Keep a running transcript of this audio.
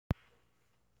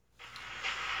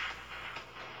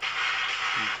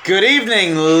Good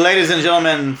evening, ladies and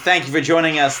gentlemen. Thank you for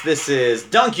joining us. This is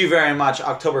Dunk You Very Much,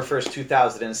 October 1st,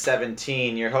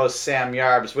 2017. Your host, Sam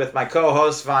Yarbs, with my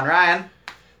co-host, Von Ryan.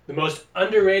 The most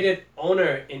underrated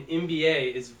owner in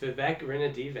NBA is Vivek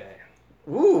Ranadive.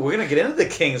 Ooh, we're going to get into the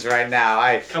Kings right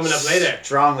now. Coming up later.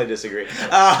 Strongly disagree.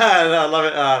 I love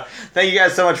it. Thank you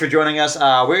guys so much for joining us.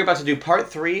 We're about to do part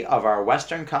 3 of our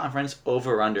Western Conference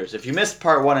over-unders. If you missed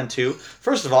part 1 and 2,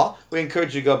 first of all, we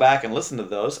encourage you to go back and listen to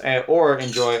those, or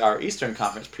enjoy our Eastern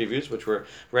Conference previews, which were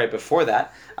right before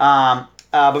that.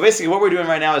 But basically what we're doing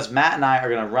right now is Matt and I are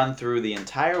going to run through the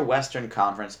entire Western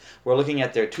Conference. We're looking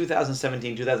at their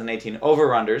 2017-2018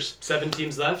 over-unders. 7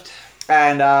 teams left.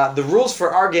 And the rules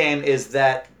for our game is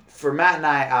that for Matt and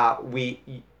I,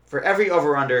 for every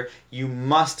over-under, you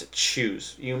must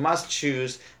choose. You must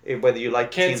choose whether you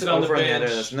like teams over and the under.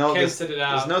 There's no sitting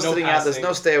out. There's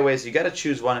no stayaways. You got to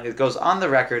choose one. It goes on the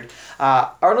record.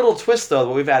 Our little twist, though,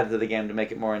 that we've added to the game to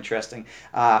make it more interesting,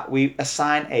 we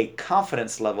assign a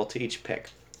confidence level to each pick.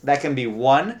 That can be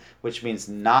 1, which means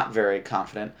not very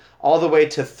confident, all the way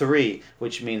to 3,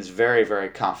 which means very, very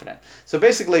confident. So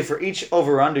basically, for each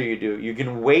over-under you do, you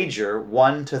can wager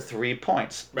 1 to 3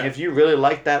 points. Right. If you really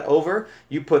like that over,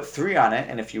 you put 3 on it,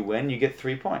 and if you win, you get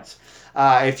 3 points.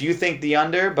 If you think the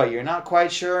under, but you're not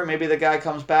quite sure, maybe the guy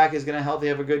comes back, is going to help you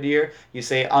have a good year, you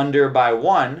say under by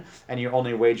 1, and you're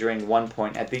only wagering 1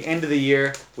 point. At the end of the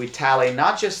year, we tally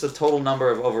not just the total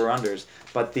number of over-unders,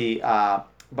 but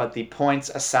the points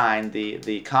assigned,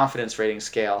 the confidence rating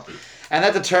scale. And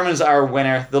that determines our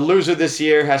winner. The loser this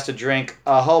year has to drink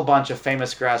a whole bunch of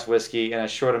Famous Grass whiskey in a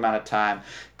short amount of time.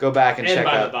 Go back and check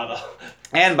out. And buy the bottle.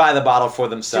 And buy the bottle for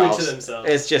themselves. Do it to themselves.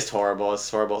 It's just horrible. It's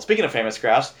horrible. Speaking of Famous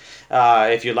Grass,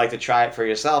 if you'd like to try it for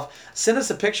yourself, send us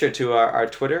a picture to our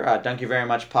Twitter, Dunk You Very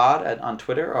Much Pod on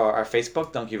Twitter, or our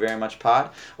Facebook, Dunk You Very Much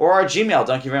Pod, or our Gmail,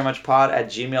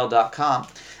 dunkyouverymuchpod@gmail.com.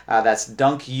 That's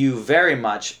Dunk You Very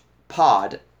Much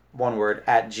Pod, one word,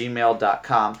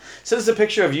 @gmail.com. Send us a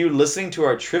picture of you listening to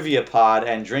our trivia pod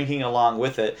and drinking along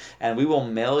with it, and we will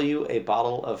mail you a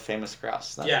bottle of Famous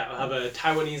Grouse. Yeah, we'll have a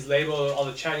Taiwanese label, all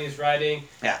the Chinese writing.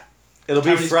 Yeah. It'll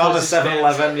be from a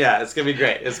 7-Eleven. Yeah, it's going to be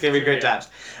great. It's going to be great times.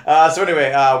 So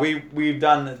anyway, we've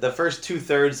done the first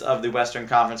 2/3 of the Western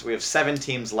Conference. We have 7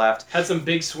 teams left. Had some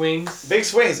big swings. Big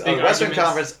swings. Big Western arguments.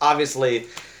 Conference, obviously.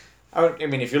 I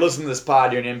mean, if you're listening to this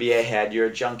pod, you're an NBA head, you're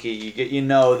a junkie, you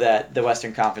know that the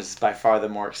Western Conference is by far the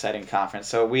more exciting conference.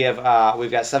 So we've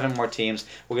got 7 more teams.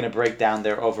 We're going to break down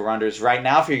their over-unders right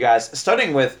now for you guys,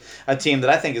 starting with a team that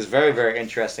I think is very, very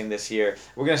interesting this year.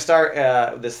 We're going to start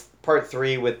this part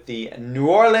 3 with the New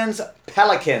Orleans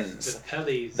Pelicans. The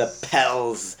Pellies.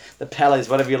 The Pellies,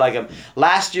 whatever you like them.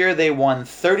 Last year, they won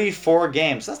 34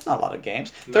 games. That's not a lot of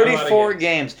games. 34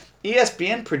 games.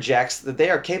 ESPN projects that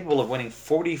they are capable of winning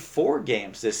 44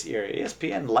 games this year.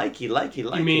 ESPN, likey. You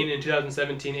mean in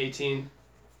 2017-18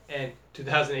 and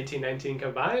 2018-19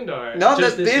 combined, or no?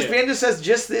 Just The this ESPN year? just says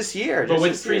just this year. But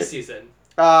with preseason.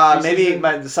 Maybe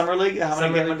the Summer League. How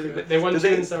many games? They won 2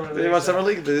 in Summer League. They won Summer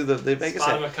League. The Vegas.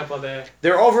 Spot them a couple there.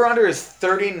 Their over/under is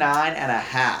 39.5.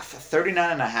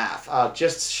 39.5.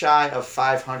 Just shy of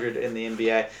 500 in the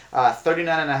NBA.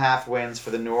 39.5 wins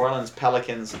for the New Orleans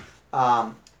Pelicans.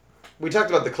 We talked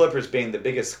about the Clippers being the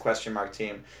biggest question mark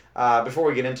team. Before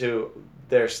we get into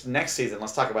their next season,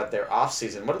 let's talk about their off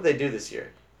season. What did they do this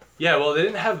year? Yeah, well, they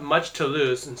didn't have much to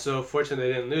lose, and so fortunately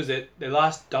they didn't lose it. They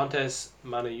lost Dantes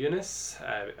Motiejunas.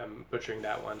 I'm butchering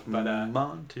that one, but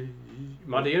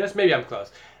Motiejunas. Maybe I'm close.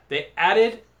 They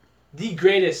added the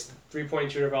greatest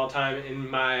three-point shooter of all time, in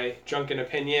my drunken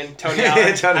opinion, Tony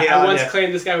Allen. I once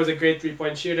claimed this guy was a great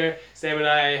three-point shooter. Sam and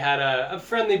I had a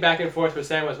friendly back and forth where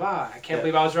Sam was, wow, I can't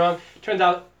believe I was wrong. Turns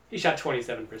out he shot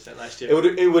 27% last year.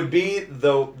 It would be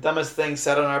the dumbest thing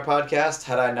said on our podcast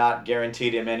had I not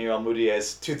guaranteed Emmanuel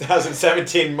Mudiay's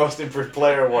 2017 Most Improved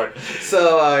Player Award.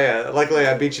 So, luckily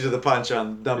I beat you to the punch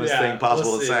on dumbest thing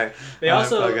possible to say. They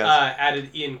also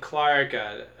added Ian Clark,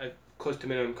 a close to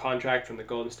minimum contract from the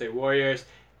Golden State Warriors,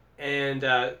 and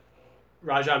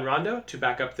Rajon Rondo to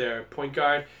back up their point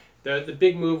guard. The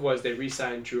big move was they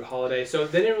re-signed Drew Holiday. So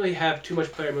they didn't really have too much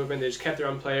player movement. They just kept their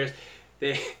own players.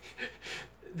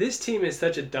 This team is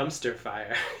such a dumpster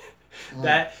fire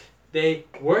that they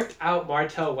worked out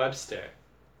Martell Webster.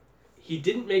 He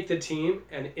didn't make the team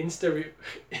and insta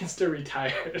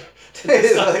retired.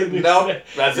 Nope,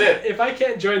 that's it. If I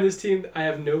can't join this team, I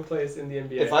have no place in the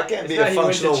NBA. If I can't be a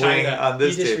functional wing on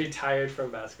this team. He just retired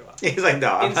from basketball. He's like, no,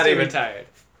 I'm not even retired.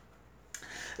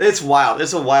 It's wild.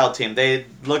 It's a wild team. They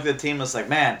looked at the team and was like,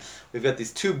 man, we've got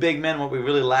these 2 big men. What we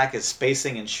really lack is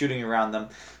spacing and shooting around them.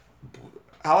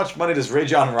 How much money does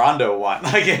Rajon Rondo want?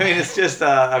 Like, I mean, it's just,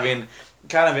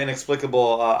 kind of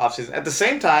inexplicable offseason. At the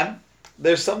same time,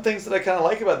 there's some things that I kind of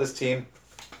like about this team.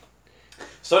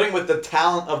 Starting with the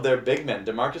talent of their big men,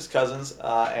 DeMarcus Cousins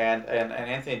and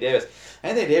Anthony Davis.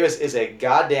 Anthony Davis is a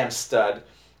goddamn stud,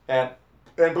 and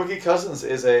Boogie Cousins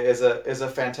is a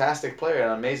fantastic player,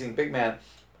 an amazing big man.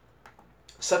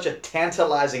 Such a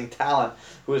tantalizing talent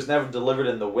who has never delivered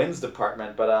in the wins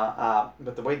department, but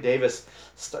the way Davis,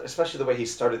 especially the way he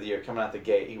started the year coming out the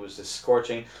gate, he was just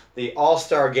scorching. The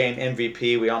All-Star Game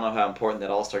MVP, we all know how important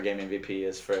that All-Star Game MVP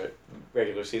is for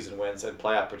regular season wins and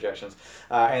playoff projections.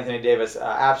 Anthony Davis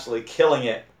absolutely killing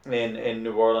it in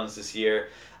New Orleans this year.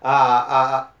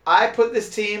 I put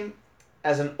this team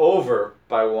as an over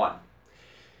by 1.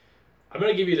 I'm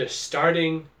going to give you the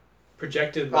starting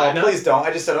projected lineup. Oh, please don't.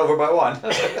 I just said over by 1.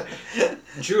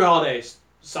 Jrue Holiday,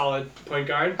 solid point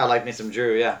guard. I like me some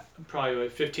Jrue, yeah. Probably like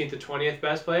 15th to 20th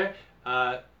best player.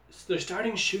 Their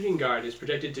starting shooting guard is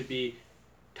projected to be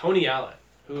Tony Allen,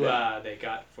 who they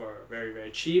got for very, very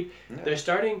cheap. Yeah. Their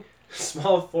starting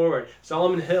small forward,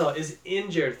 Solomon Hill, is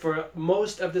injured for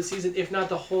most of the season, if not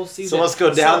the whole season. So let's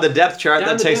go down the depth chart.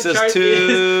 That takes us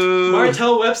to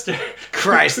Martell Webster.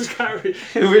 Christ.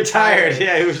 Who retired.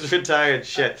 Yeah, he was retired.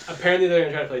 Shit. Apparently they're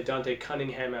going to try to play Dante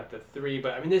Cunningham at the 3,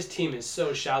 but I mean, this team is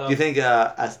so shallow. Do you think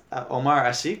Omar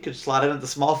Asik could slot in at the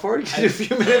small forward? Get a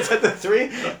few minutes at the 3?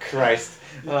 Christ.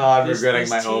 Oh, I'm regretting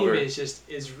my over. This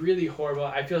team is really horrible.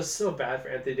 I feel so bad for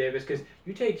Anthony Davis because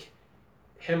you take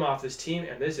him off this team,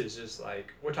 and this is just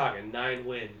like, we're talking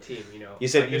 9-win team, you know. You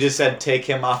just said take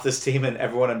him off this team, and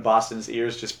everyone in Boston's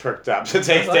ears just perked up. So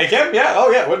take him? Yeah. Oh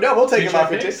yeah. Well, no, we'll take him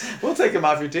off your team. We'll take him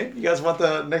off your team. You guys want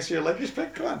the next year Lakers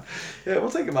pick? Come on. Yeah,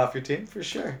 we'll take him off your team for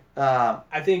sure.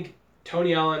 I think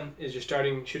Tony Allen is your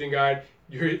starting shooting guard.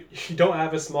 You don't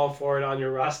have a small forward on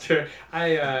your roster.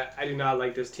 I do not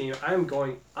like this team. I'm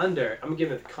going under. I'm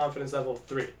giving it the confidence level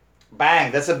 3.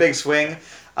 Bang! That's a big swing,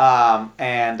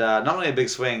 and not only a big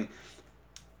swing.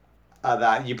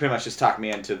 That you pretty much just talked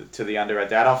me into the under right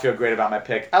there. I don't feel great about my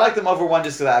pick. I like them over 1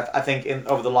 just because I think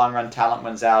over the long run talent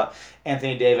wins out.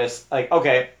 Anthony Davis,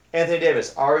 Anthony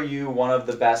Davis, are you one of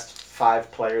the best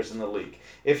 5 players in the league?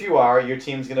 If you are, your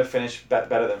team's gonna finish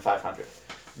better than 500.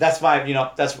 That's my,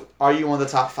 are you one of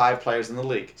the top 5 players in the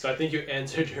league? So I think you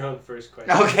answered your own first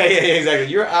question. Okay, yeah,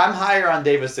 exactly. I'm higher on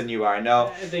Davis than you are. I know.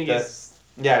 I think it's.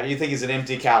 Yeah, you think he's an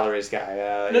empty calories guy.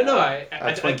 A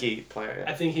Twinkie player.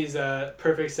 Yeah. I think he's a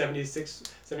perfect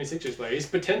 76ers player. He's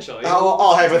potential.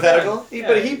 All hypothetical?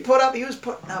 But he was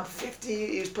putting up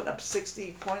 50, he was putting up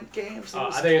 60-point games. I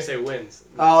think I say wins.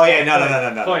 Oh, yeah,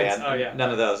 no. Points, yeah. Oh, yeah.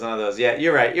 None of those. Yeah,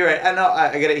 you're right. I know,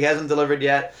 I get it. He hasn't delivered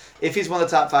yet. If he's one of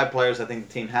the top 5 players, I think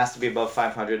the team has to be above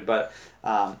 500, but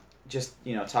just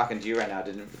talking to you right now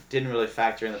didn't really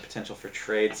factor in the potential for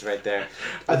trades right there.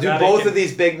 Do both of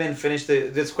these big men finish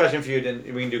this question for you?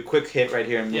 We can do a quick hit right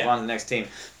here and move on to the next team.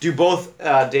 Do both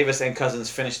Davis and Cousins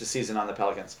finish the season on the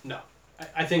Pelicans? No,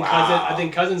 I think I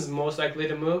think Cousins is most likely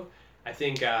to move. I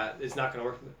think it's not going to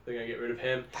work. They're going to get rid of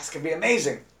him. That's going to be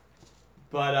amazing.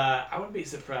 But I wouldn't be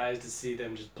surprised to see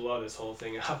them just blow this whole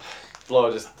thing up.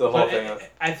 Blow just the whole thing up.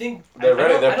 I think they're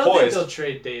ready. They're poised. I don't think they'll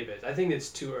trade Davis. I think it's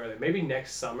too early. Maybe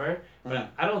next summer. But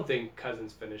I don't think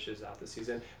Cousins finishes out the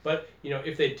season. But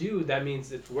if they do, that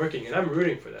means it's working, and I'm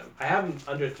rooting for them. I have them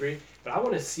under 3, but I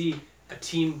want to see a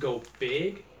team go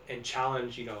big and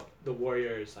challenge the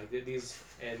Warriors like these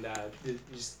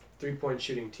 3-point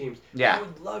shooting teams. Yeah, I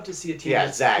would love to see a team.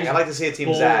 Yeah, zag. I'd like to see a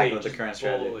team zag with the current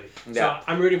strategy. Yeah. So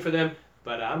I'm rooting for them,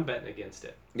 but I'm betting against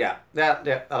it. Yeah,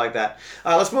 I like that.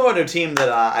 Let's move on to a team that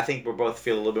I think we both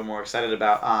feel a little bit more excited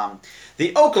about.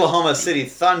 The Oklahoma City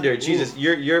Thunder. Jesus,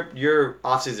 your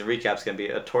offseason recap's going to be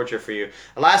a torture for you.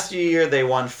 Last year, they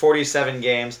won 47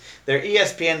 games. Their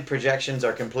ESPN projections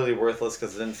are completely worthless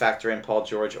because they didn't factor in Paul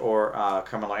George or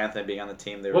Carmelo Anthony being on the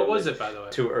team. What was it, by the way?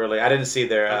 Too early. I didn't see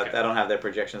their. Okay. I don't have their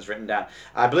projections written down.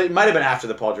 I believe it might have been after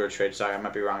the Paul George trade. Sorry, I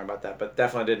might be wrong about that, but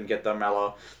definitely didn't get the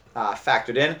Melo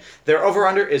factored in. Their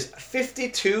over-under is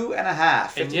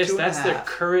 52.5. And yes, that's their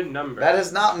current number. That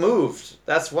has not moved.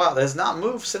 That's wild. That has not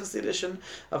moved since the addition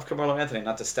of Carmelo Anthony.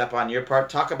 Not to step on your part.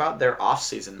 Talk about their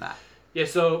offseason, Matt. Yeah,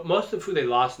 so most of who they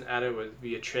lost and added was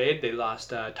via trade. They lost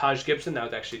Taj Gibson. That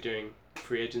was actually during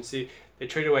free agency. They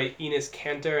traded away Enes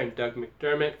Kanter and Doug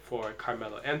McDermott for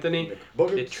Carmelo Anthony.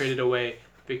 They traded away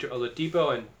Victor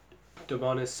Oladipo and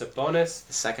Domantas Sabonis.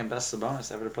 The second best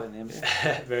Sabonis ever to play in the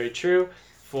NBA. Very true.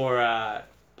 For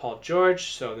Paul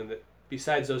George. So then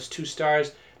besides those 2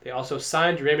 stars, they also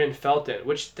signed Raymond Felton,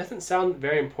 which doesn't sound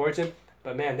very important,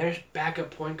 but man, their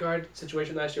backup point guard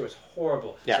situation last year was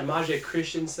horrible. Yeah. Samaje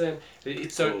Christensen.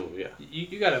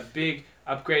 You got a big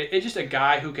upgrade. It's just a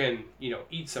guy who can,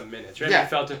 eat some minutes. Raymond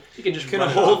Felton, he can just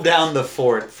hold down the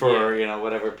fort for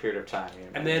whatever period of time.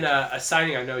 And then a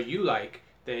signing I know you like.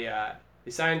 They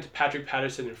signed Patrick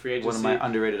Patterson in free agency. One of my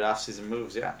underrated offseason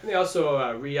moves, yeah. And they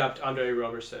also re-upped Andre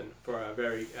Roberson for a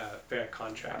very fair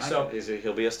contract. So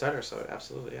he'll be a starter, so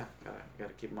absolutely, yeah.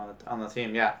 Gotta keep him on the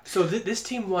team, yeah. So this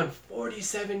team won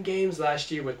 47 games last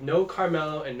year with no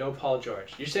Carmelo and no Paul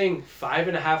George. You're saying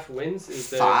 5.5 wins?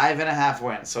 5.5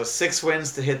 wins. So 6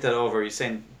 wins to hit that over. You're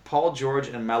saying Paul George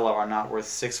and Melo are not worth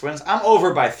 6 wins? I'm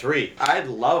over by 3. I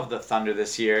love the Thunder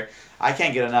this year. I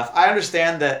can't get enough. I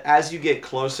understand that as you get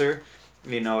closer,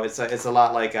 it's a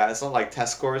lot like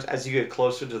test scores. As you get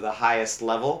closer to the highest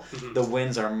level, the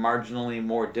wins are marginally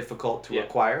more difficult to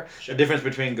acquire. Sure. The difference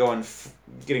between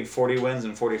getting 40 wins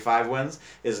and 45 wins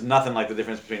is nothing like the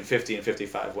difference between 50 and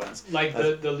 55 wins. Like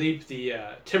the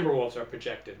Timberwolves are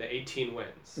projected, the 18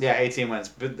 wins. Yeah, 18 wins.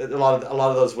 But a lot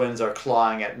of those wins are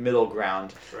clawing at middle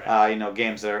ground. Right.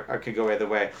 Games that could go either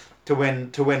way. To win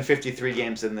 53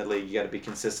 games in the league, you got to be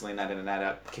consistently night in and night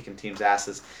out kicking teams'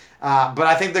 asses. But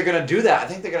I think they're going to do that. I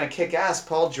think they're going to kick ass.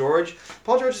 Paul George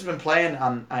has been playing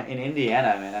in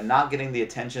Indiana, man, and not getting the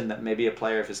attention that maybe a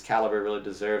player of his caliber really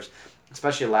deserves.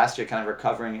 Especially last year, kind of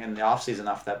recovering in the offseason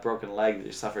off that broken leg that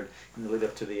he suffered in the lead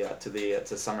up to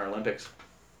the Summer Olympics.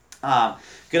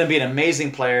 Going to be an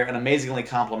amazing player, and amazingly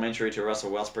complementary to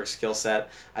Russell Westbrook's skill set.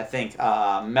 I think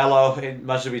Melo,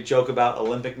 much as we joke about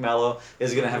Olympic Melo,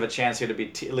 is going to have a chance here to be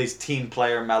at least team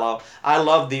player Melo. I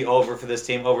love the over for this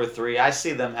team, over 3. I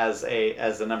see them as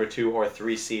the number 2 or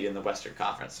 3 seed in the Western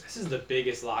Conference. This is the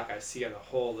biggest lock I see on the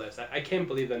whole list. I can't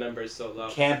believe the number is so low.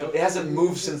 It hasn't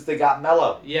moved since they got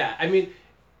Melo. Yeah, I mean,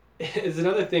 it's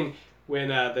another thing when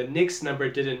the Knicks number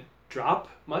didn't drop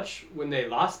much when they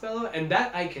lost Melo, and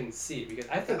that I can see because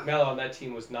I think Melo on that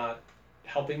team was not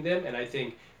helping them, and I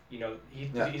think he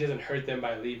doesn't hurt them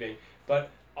by leaving. But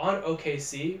on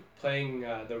OKC playing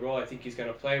the role I think he's going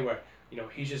to play, where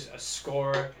he's just a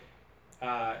scorer,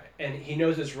 and he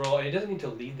knows his role, and he doesn't need to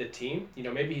lead the team.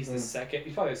 Maybe he's he's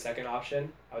probably the second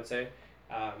option, I would say.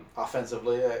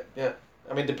 Offensively, yeah.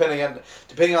 I mean, depending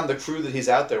on the crew that he's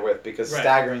out there with, because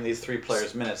staggering these 3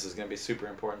 players' minutes is going to be super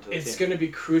important to the team. It's going to be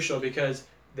crucial because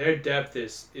their depth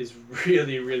is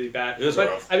really, really bad. It is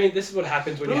rough. I mean, this is what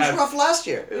happens when It was rough last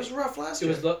year. It was rough last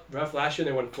year. It was rough last year,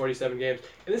 and they won 47 games.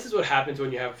 And this is what happens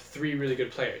when you have 3 really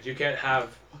good players. You can't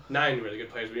have 9 really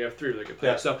good players when you have 3 really good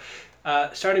players. Yeah.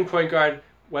 So, starting point guard,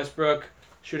 Westbrook,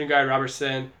 shooting guard,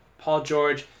 Robertson, Paul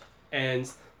George,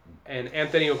 and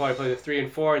Anthony will probably play the 3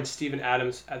 and 4, and Steven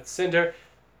Adams at the center.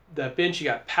 The bench, you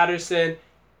got Patterson,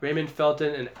 Raymond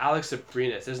Felton, and Alex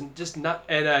Abrines. There's just not,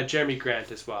 and Jeremy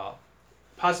Grant as well.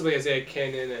 Possibly Isaiah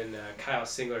Cannon and Kyle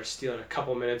Singler stealing a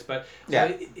couple minutes, but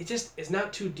it just is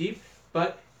not too deep.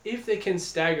 But if they can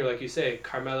stagger, like you say,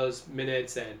 Carmelo's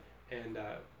minutes and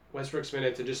Westbrook's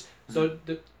minutes, and just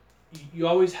you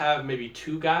always have maybe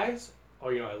 2 guys,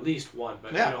 or at least 1,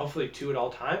 but hopefully 2 at all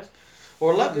times.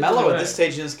 Or let Melo at this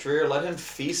stage in his career, let him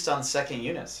feast on second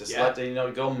units. Just let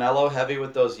go Melo heavy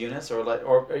with those units,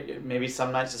 or maybe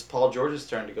some nights it's Paul George's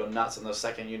turn to go nuts on those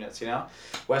second units.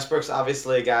 Westbrook's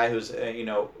obviously a guy who's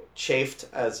chafed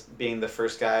as being the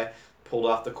first guy pulled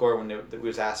off the court when he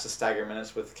was asked to stagger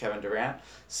minutes with Kevin Durant.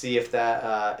 See if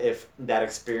that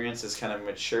experience has kind of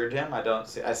matured him.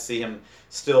 I see him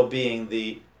still being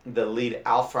the lead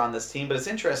alpha on this team. But it's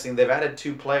interesting, they've added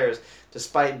 2 players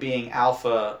despite being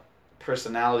alpha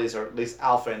personalities, or at least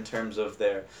alpha in terms of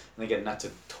their, and again, not to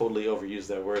totally overuse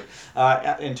that word,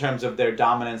 in terms of their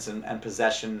dominance and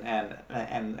possession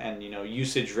and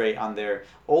usage rate on their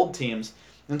old teams.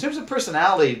 In terms of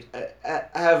personality,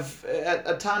 have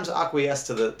at times acquiesced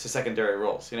to secondary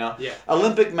roles.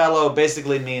 Olympic Melo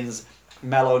basically means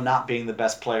Melo not being the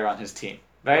best player on his team.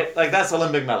 Right? Like, that's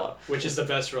Olympic Melo. Which is the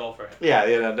best role for him. Yeah,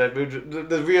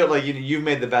 the real, you've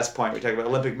made the best point. We're talking about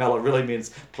Olympic Melo really means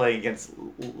playing against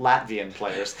Latvian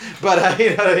players. But,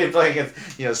 playing against,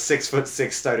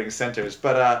 6'6" starting centers.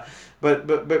 But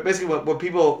basically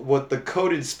what the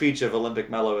coded speech of Olympic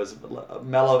Melo is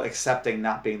Melo accepting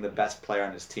not being the best player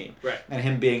on his team. Right. And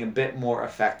him being a bit more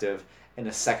effective in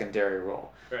a secondary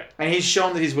role. Right. And he's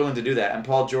shown that he's willing to do that. And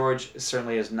Paul George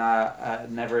certainly has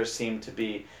never seemed to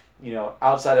be,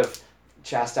 outside of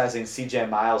chastising C.J.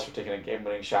 Miles for taking a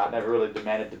game-winning shot, never really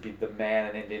demanded to be the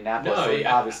man in Indianapolis. No, he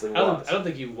obviously was. I don't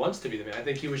think he wants to be the man. I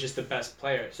think he was just the best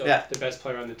player. So the best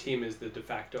player on the team is the de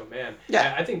facto man.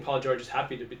 Yeah. I think Paul George is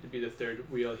happy to be the third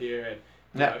wheel here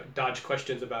and dodge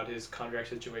questions about his contract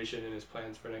situation and his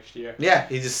plans for next year. Yeah,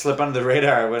 he just slip under the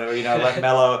radar when let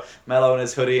Melo in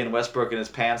his hoodie and Westbrook in his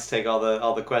pants take all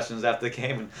the questions after the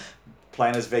game and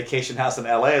playing his vacation house in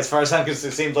LA. As far as I'm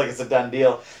concerned, it seems like it's a done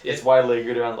deal. Yeah. It's widely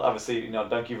agreed on. Obviously,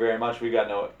 thank you very much. We got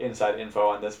no inside info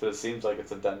on this, but it seems like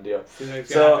it's a done deal.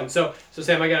 So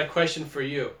Sam, I got a question for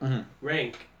you. Mm-hmm.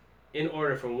 Rank, in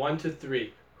order from 1 to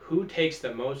 3, who takes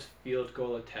the most field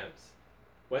goal attempts?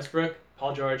 Westbrook,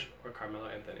 Paul George, or Carmelo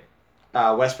Anthony?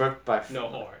 Westbrook by...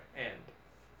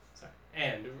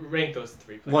 And rank those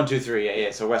 3 players. 1, 2, 3,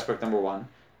 yeah. So Westbrook number 1.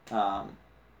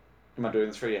 Am I doing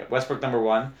this for you? Westbrook number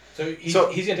 1. So he's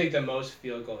going to take the most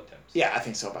field goal attempts. Yeah, I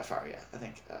think so by far. Yeah, I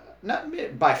think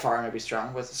not by far, maybe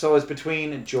strong. So it's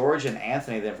between George and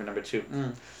Anthony then for number 2.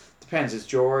 Depends. Is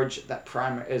George that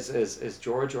primary? Is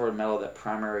George or Melo that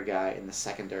primary guy in the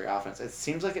secondary offense? It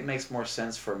seems like it makes more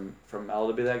sense for Melo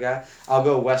to be that guy. I'll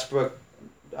go Westbrook,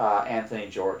 Anthony,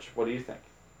 George. What do you think?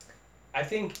 I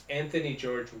think Anthony,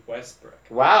 George, Westbrook.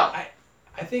 Wow.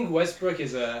 I think Westbrook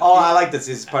is a... Oh, I like this.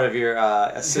 This is part of your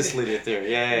assist leader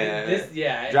theory.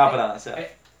 Yeah. Drop it on us. Yeah.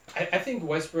 I think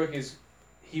Westbrook is...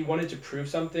 He wanted to prove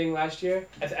something last year.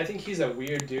 I think he's a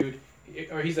weird dude,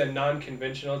 or he's a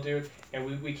non-conventional dude,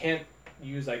 and we can't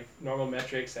use like normal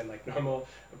metrics and like normal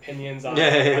opinions on...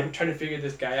 I'm trying to figure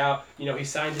this guy out. He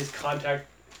signed his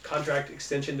contract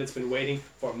extension that's been waiting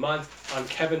for months on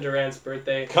Kevin Durant's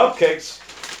birthday. Cupcakes!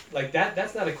 Like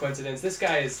that's not a coincidence. This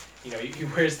guy is, he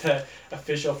wears the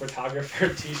official photographer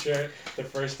T-shirt, the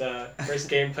first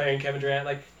game playing Kevin Durant.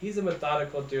 Like he's a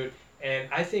methodical dude, and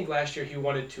I think last year he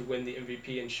wanted to win the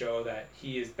MVP and show that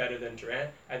he is better than Durant.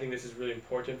 I think this is really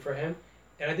important for him,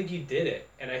 and I think he did it.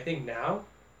 And I think now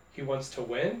he wants to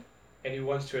win, and he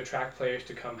wants to attract players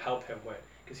to come help him win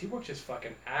because he worked his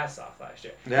fucking ass off last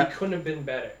year. Yeah. He couldn't have been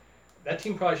better. That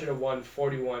team probably should have won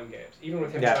 41 games, even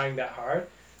with him trying that hard.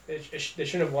 They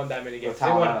shouldn't have won that many games. They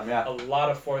won a lot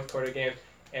of fourth quarter games,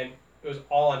 and it was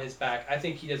all on his back. I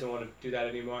think he doesn't want to do that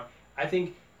anymore. I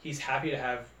think he's happy to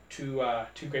have two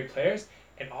great players,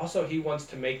 and also he wants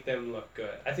to make them look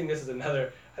good. I think this is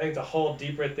another. I think it's a whole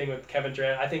deeper thing with Kevin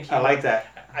Durant. I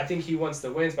think he wants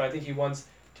the wins, but I think he wants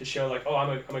to show like, oh,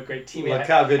 I'm a great teammate. Look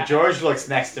how good George looks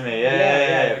next to me.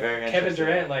 Yeah. Very Kevin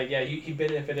Durant, he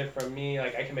benefited from me.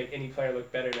 Like I can make any player look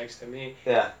better next to me.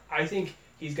 Yeah. I think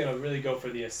he's gonna really go for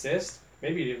the assist,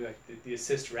 maybe even like the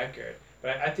assist record.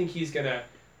 But I think he's gonna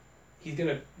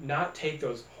not take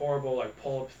those horrible like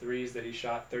pull up threes that he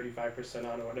shot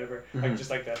 35% on or whatever, like just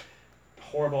like the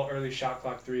horrible early shot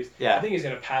clock threes. Yeah. I think he's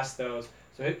gonna pass those.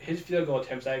 So his field goal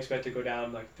attempts, I expect to go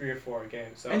down like 3 or 4 a game.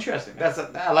 So interesting.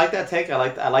 I like that take. I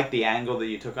like the angle that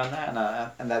you took on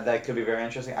that, and that could be very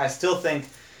interesting. I still think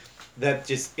that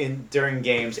just during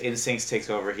games, instincts takes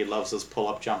over. He loves those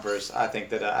pull-up jumpers. I think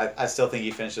that I still think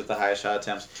he finished with the highest shot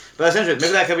attempts. But that's interesting.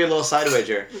 Maybe that could be a little side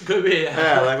wager. Could be.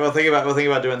 Yeah. Like we'll think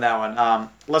about doing that one.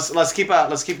 Let's keep going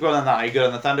on that. Are you good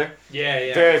on the Thunder?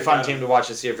 Yeah. Very fun team to watch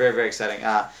this year. Very exciting.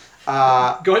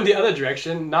 Going the other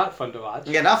direction, not fun to watch.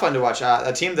 Yeah, not fun to watch.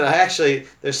 A team that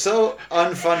they're so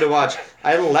unfun to watch.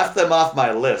 I left them off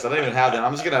my list. I don't even have them.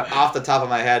 I'm just gonna, off the top of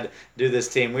my head, do this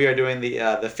team. We are doing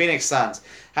the Phoenix Suns.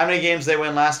 How many games they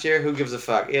win last year? Who gives a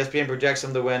fuck? ESPN projects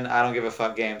them to win. I don't give a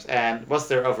fuck games. And what's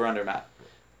their over/under, Matt?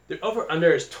 Their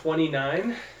over/under is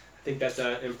 29. I think that's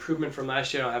an improvement from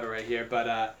last year. I don't have it right here,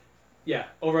 but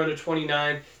over/under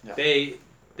 29. Yeah. They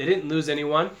didn't lose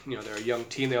anyone. They're a young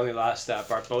team. They only lost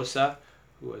Barbosa,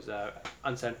 who was an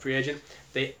unsigned free agent.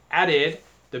 They added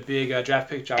the big draft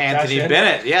pick, Josh Anthony Jackson.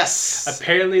 Bennett, yes.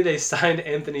 Apparently, they signed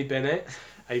Anthony Bennett.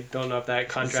 I don't know if that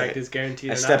contract is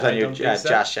guaranteed or not. I stepped on your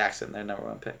Josh Jackson, their number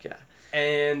 1 pick, yeah.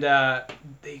 And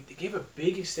they gave a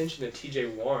big extension to T.J.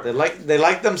 Warren. They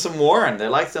like them some Warren. They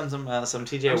like them some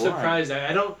T.J. Warren. I'm surprised.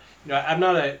 I don't. I'm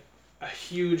not a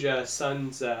huge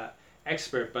Suns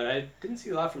expert, but I didn't see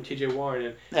a lot from T.J.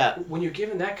 Warren. And when you're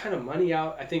giving that kind of money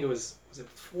out, I think it was it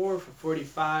 4 for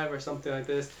 45 or something like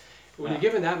this. When you're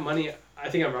giving that money, I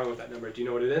think I'm wrong with that number. Do you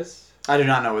know what it is? I do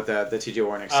not know what the T.J.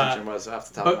 Warren extension was off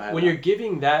the top of my head. But when you're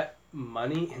giving that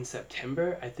money in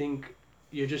September, I think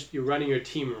you're running your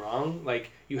team wrong. Like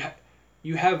you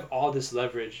have all this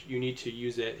leverage. You need to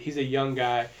use it. He's a young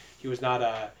guy. He was not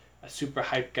a super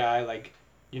hype guy. Like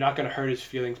you're not gonna hurt his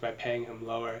feelings by paying him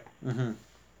lower. Mm-hmm.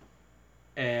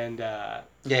 And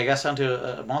he got signed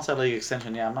to a multi-league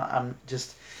extension. Yeah, I'm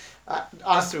just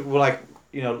honestly,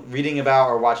 reading about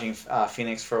or watching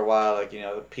Phoenix for a while,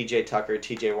 PJ Tucker,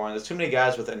 TJ Warren. There's too many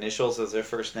guys with initials as their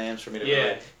first names for me to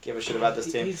really give a shit about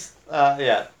this team.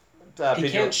 He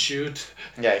can't shoot.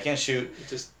 Yeah, he can't shoot.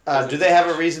 Do they have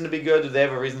a reason to be good? Do they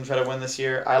have a reason to try to win this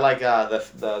year? I like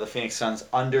the Phoenix Suns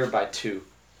under by 2.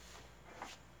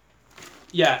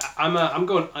 Yeah, I'm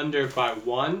going under by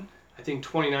 1. I think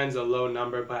 29 is a low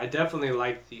number, but I definitely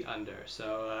like the under.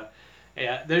 So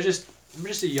Yeah, they're just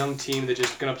a young team. They're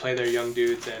just gonna play their young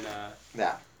dudes and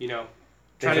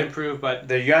try to improve. But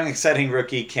their young, exciting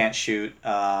rookie can't shoot.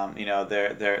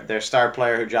 Their star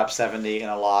player who dropped 70 in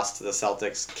a loss to the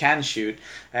Celtics can shoot,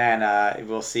 and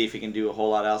we'll see if he can do a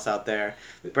whole lot else out there.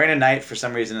 Brandon Knight, for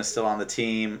some reason, is still on the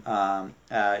team.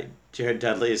 Jared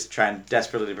Dudley is trying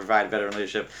desperately to provide veteran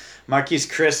leadership. Marquise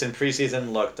Chris in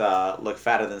preseason looked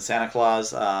fatter than Santa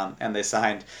Claus, and they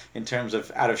signed, in terms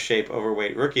of out of shape,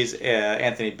 overweight rookies,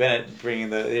 Anthony Bennett, bringing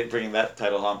that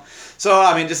title home. So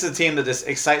I mean, this is a team that just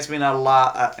excites me not a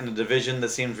lot in a division that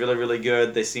seems really, really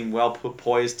good. They seem well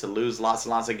poised to lose lots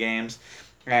and lots of games,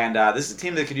 and this is a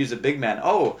team that could use a big man.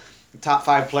 The top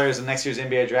 5 players in next year's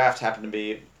NBA draft happen to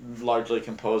be largely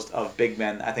composed of big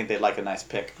men. I think they'd like a nice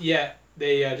pick. Yeah.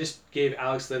 They just gave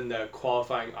Alex Len the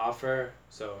qualifying offer,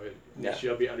 so next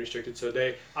year he'll be unrestricted. So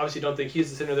they obviously don't think he's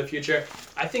the center of the future.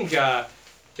 I think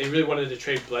they really wanted to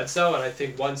trade Bledsoe, and I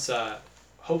think once,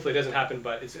 hopefully it doesn't happen,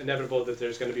 but it's inevitable that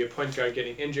there's going to be a point guard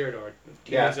getting injured or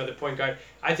team needs another point guard.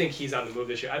 I think he's on the move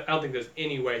this year. I don't think there's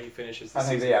any way he finishes the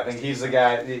season. I think he's the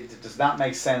guy. It does not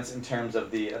make sense in terms of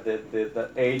the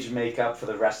age makeup for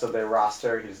the rest of their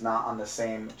roster. He's not on the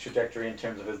same trajectory in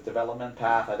terms of his development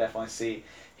path. I definitely see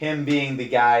him being the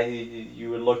guy you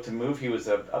would look to move. He was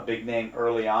a big name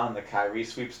early on in the Kyrie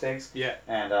sweepstakes. Yeah.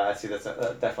 And I see that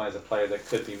definitely as a player that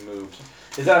could be moved.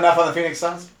 Is that enough on the Phoenix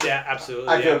Suns? Yeah, absolutely.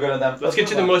 I feel good on them. Let's get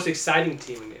to the most exciting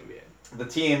team in the NBA. The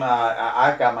team,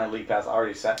 I've got my league pass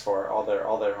already set for all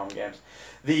their home games.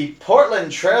 The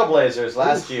Portland Trailblazers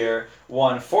last year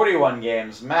won 41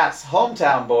 games. Matt's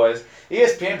hometown boys.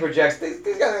 ESPN projects these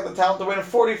guys have the talent to win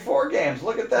 44 games.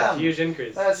 Look at them. That's a huge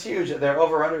increase. That's huge. Their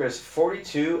over-under is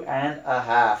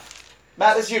 42.5.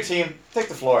 Matt, this is your team. Take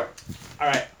the floor. All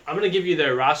right. I'm going to give you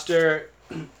their roster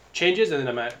changes, and then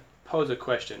I'm going to pose a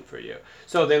question for you.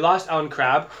 So they lost Alan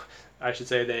Crabb. I should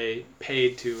say they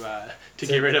paid to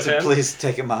get rid of him. Please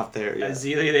take him off there. Yeah.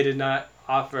 Zealy, they did not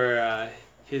offer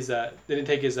they didn't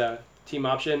take his team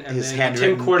option, and his then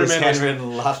Tim Quarterman. His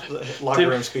handwritten locker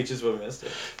room speeches were missed.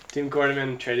 Tim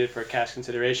Quarterman traded for cash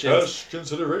consideration.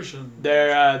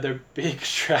 Their big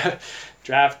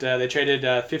draft. They traded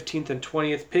 15th and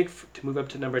 20th pick to move up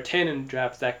to number 10 and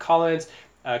draft Zach Collins.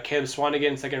 Caleb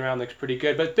Swanigan, second round, looks pretty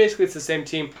good. But basically, it's the same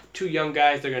team. 2 young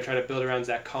guys. They're going to try to build around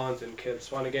Zach Collins and Caleb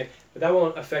Swanigan. But that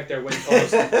won't affect their win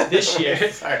totals this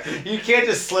year. Sorry. You can't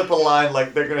just slip a line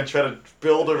like they're going to try to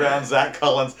build around Zach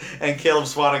Collins and Caleb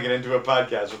Swanigan into a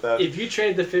podcast with that. If you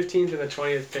trade the 15th and the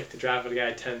 20th pick to draft a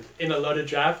guy 10th in a loaded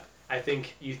draft, I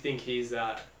think you think he's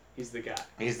the guy.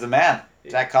 He's the man.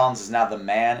 Yeah. Zach Collins is now the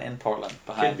man in Portland.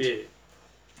 Could be.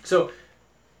 So,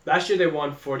 last year they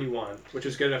won 41, which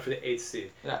was good enough for the 8th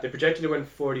seed. Yeah. They projected to win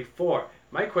 44.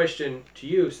 My question to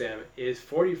you, Sam, is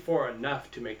 44 enough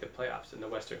to make the playoffs in the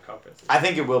Western Conference? I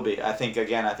think it will be. I think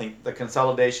the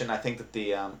consolidation. I think that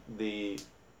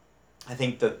I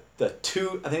think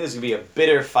there's gonna be a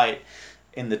bitter fight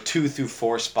in the 2 through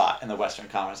 4 spot in the Western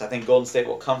Conference. I think Golden State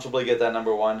will comfortably get that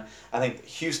number 1. I think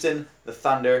Houston, the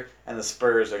Thunder, and the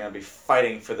Spurs are going to be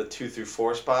fighting for the 2 through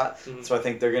 4 spot. Mm-hmm. So I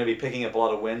think they're going to be picking up a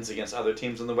lot of wins against other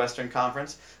teams in the Western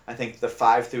Conference. I think the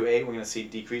 5 through 8 we're going to see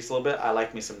decrease a little bit. I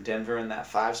like me some Denver in that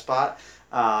 5 spot,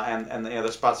 and the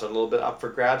other spots are a little bit up for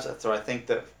grabs. So I think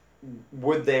that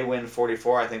would they win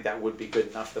 44, I think that would be good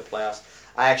enough for the playoffs.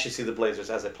 I actually see the Blazers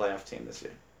as a playoff team this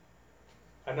year.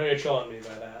 I know you're trolling me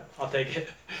by that. I'll take it.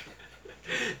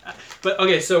 But,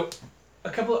 okay, so a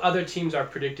couple of other teams are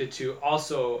predicted to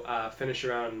also finish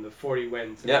around the 40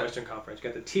 wins in the Western Conference. You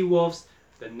got the T-Wolves,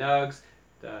 the Nugs,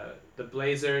 the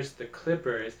Blazers, the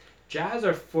Clippers. Jazz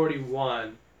are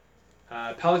 41.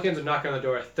 Pelicans are knocking on the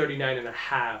door at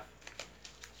 39.5.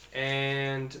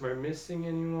 And am I missing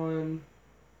anyone?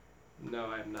 No,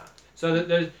 I am not. So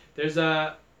there's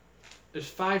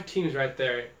 5 teams right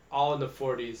there, all in the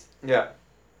 40s. Yeah.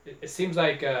 It seems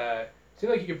like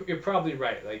you're probably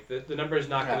right. Like the number is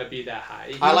not going to be that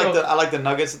high. I like the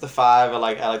Nuggets at the 5. I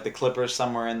like the Clippers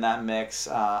somewhere in that mix.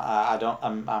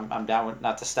 I'm down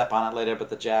not to step on it later, but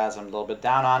the Jazz I'm a little bit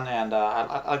down on, and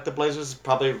I like the Blazers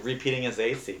probably repeating as the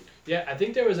 8th seed. Yeah, I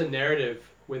think there was a narrative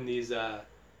when these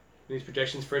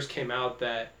projections first came out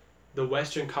that the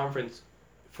Western Conference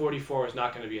 44 was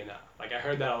not going to be enough. Like I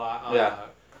heard that a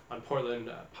lot on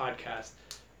Portland podcast.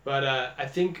 But I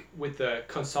think with the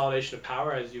consolidation of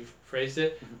power, as you've phrased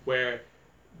it, mm-hmm. where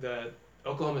the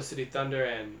Oklahoma City Thunder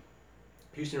and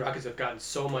Houston Rockets have gotten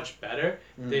so much better,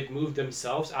 they've moved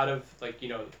themselves out of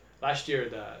last year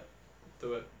the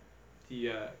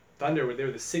Thunder they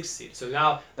were the 6th seed, so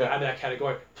now they're out of that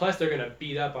category. Plus they're gonna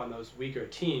beat up on those weaker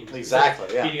teams. Exactly,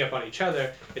 beating up on each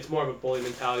other. It's more of a bully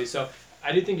mentality. So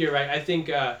I do think you're right. I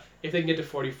think If they can get to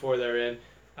 44, they're in.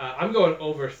 I'm going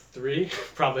over 3.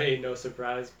 Probably no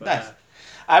surprise, but. Nice.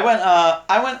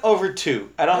 I went over 2.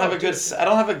 I don't have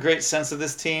a great sense of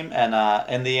this team, and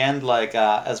in the end, like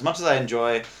as much as I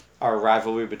enjoy our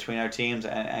rivalry between our teams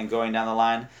and going down the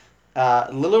line,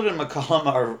 Lillard and McCollum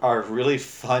are a really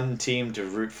fun team to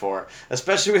root for,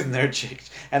 especially with Nurkic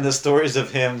and the stories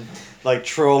of him like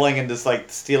trolling and just like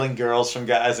stealing girls from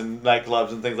guys in nightclubs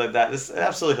and things like that. It's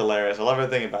absolutely hilarious. I love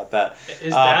everything about that.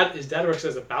 His dad works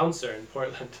as a bouncer in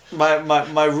Portland.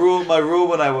 My rule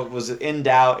when I was in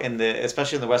doubt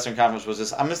especially in the Western Conference was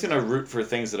just I'm just gonna root for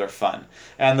things that are fun,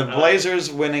 and the Blazers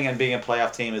winning and being a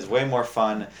playoff team is way more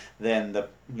fun than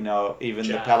even Jazz.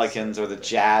 The Pelicans or the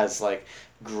Jazz like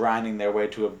grinding their way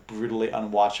to a brutally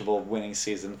unwatchable winning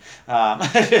season.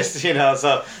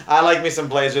 So I like me some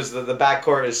Blazers. The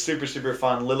backcourt is super, super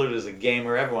fun. Lillard is a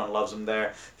gamer. Everyone loves him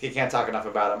there. You can't talk enough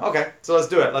about him. Okay, so let's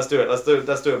do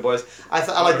it, boys.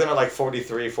 I like them at like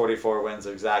 43, 44 wins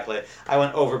exactly. I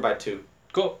went over by 2.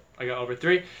 Cool. I got over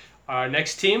 3. Our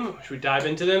next team, should we dive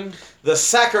into them? The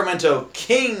Sacramento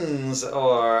Kings,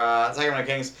 Sacramento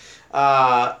Kings.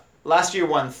 Last year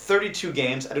won 32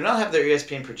 games. I do not have their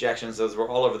ESPN projections. Those were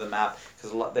all over the map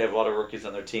because they have a lot of rookies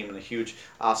on their team and a huge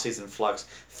offseason flux.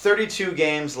 32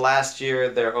 games last year.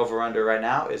 Their over-under right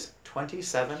now is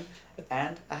 27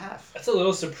 and a half. That's a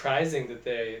little surprising that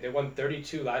they won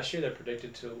 32 last year. They're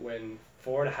predicted to win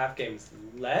 4.5 games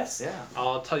less. Yeah.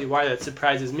 I'll tell you why that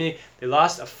surprises me. They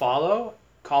lost Afalo,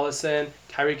 Collison,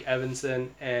 Tyreek Evanson,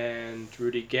 and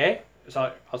Rudy Gay.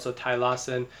 Also Ty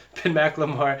Lawson, Ben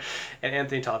McLemore, and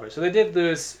Anthony Tolliver. So they did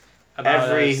lose about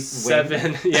every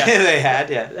 7. Yeah, they had.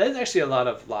 Yeah, that's actually a lot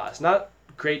of loss. Not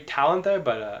great talent there,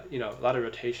 but a lot of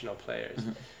rotational players.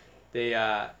 Mm-hmm. They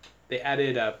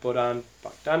added Bodan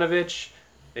Bogdanovic.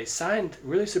 They signed,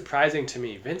 really surprising to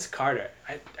me, Vince Carter.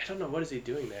 I don't know what is he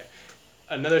doing there.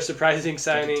 Another surprising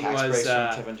signing was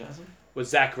Kevin Johnson. Was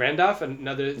Zach Randolph.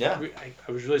 Another. Yeah.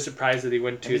 I was really surprised that he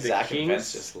went to the Zach Kings. And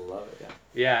Vince just love it. Yeah.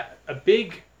 Yeah, a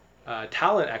big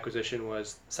talent acquisition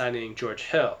was signing George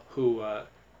Hill, who a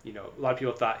lot of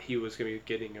people thought he was going to be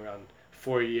getting around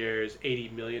 4 years,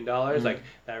 $80 million, like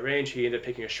that range. He ended up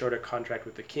taking a shorter contract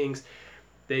with the Kings.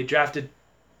 They drafted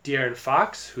De'Aaron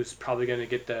Fox, who's probably going to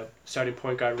get the starting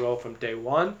point guard role from day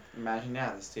one. Imagine,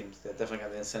 this team's definitely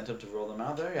got the incentive to roll them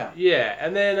out there, yeah. Yeah,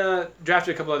 and then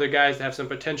drafted a couple other guys that have some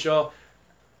potential.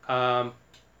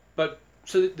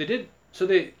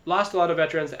 They lost a lot of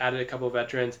veterans, added a couple of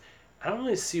veterans. I don't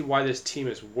really see why this team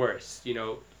is worse.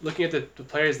 Looking at the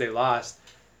players they lost,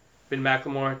 Ben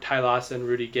McLemore, Ty Lawson,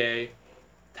 Rudy Gay,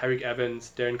 Tyreek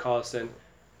Evans, Darren Collison.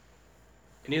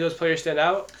 Any of those players stand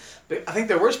out? I think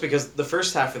they're worse because the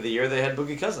first half of the year they had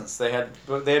Boogie Cousins. They had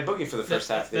Boogie for the first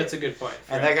half of the year. That's a good point.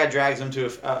 And that guy drags them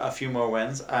to a few more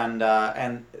wins. And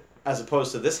as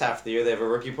opposed to this half of the year, they have a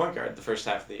rookie point guard the first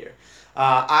half of the year.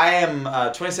 I am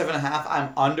 27.5.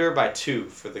 I'm under by 2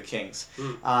 for the Kings.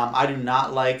 I do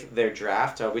not like their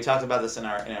draft. We talked about this in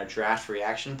our draft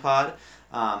reaction pod.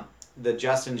 The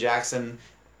Justin Jackson,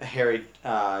 Harry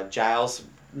Giles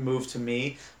move to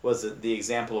me was the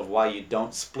example of why you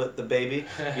don't split the baby.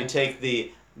 You take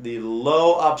the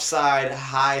low upside,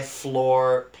 high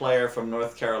floor player from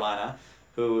North Carolina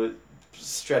who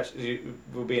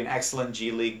will be an excellent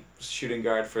G League shooting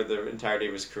guard for the entirety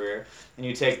of his career, and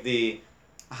you take the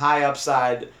high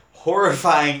upside,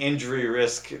 horrifying injury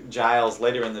risk Giles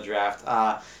later in the draft.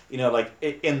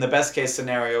 In the best case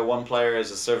scenario, one player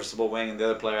is a serviceable wing and the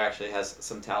other player actually has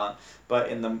some talent, but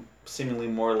in the seemingly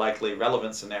more likely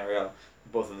relevant scenario,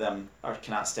 both of them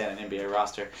cannot stand an NBA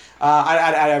roster.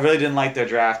 I really didn't like their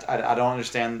draft. I don't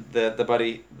understand the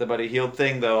Buddy Hield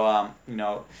thing, though.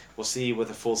 We'll see with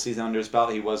a full season under his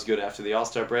belt. He was good after the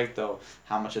All-Star break, though.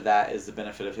 How much of that is the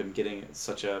benefit of him getting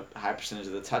such a high percentage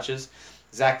of the touches?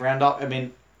 Zach Randolph. I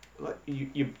mean,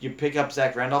 you pick up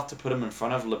Zach Randolph to put him in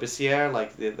front of Labissiere,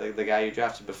 like the guy you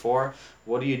drafted before.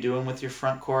 What are you doing with your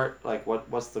front court? Like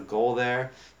what's the goal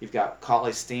there? You've got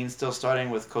Cauley Stein still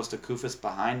starting with Costa Koufos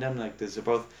behind him. Like these are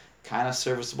both kind of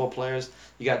serviceable players.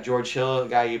 You got George Hill, a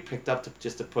guy you picked up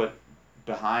to put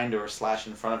behind or /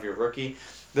 in front of your rookie.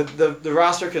 The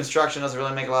roster construction doesn't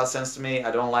really make a lot of sense to me.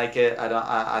 I don't like it.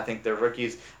 I think they're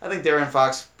rookies. I think De'Aaron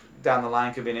Fox down the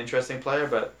line could be an interesting player,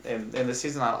 but in this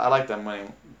season I like them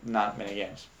winning not many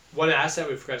games. One asset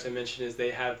we forgot to mention is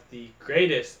they have the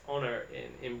greatest owner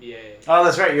in NBA. Oh,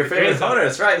 that's right. Your favorite owner.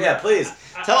 That's right. Yeah, please.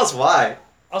 Tell us why.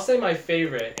 I'll say my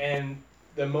favorite and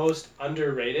the most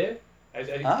underrated. I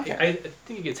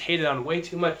think he gets hated on way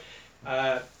too much.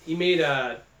 He made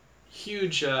a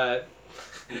huge...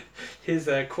 his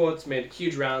quotes made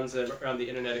huge rounds around the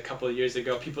internet a couple of years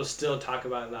ago. People still talk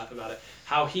about it and laugh about it.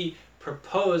 How he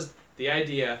proposed the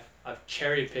idea of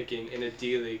cherry picking in a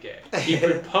D-League game. He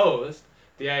proposed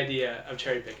the idea of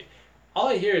cherry picking. All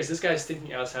I hear is this guy's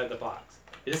thinking outside the box.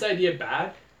 Is this idea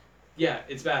bad? Yeah,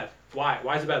 it's bad. Why?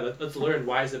 Why is it bad? Let's learn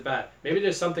why is it bad. Maybe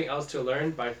there's something else to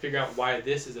learn by figuring out why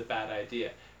this is a bad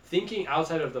idea. Thinking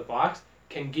outside of the box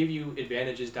can give you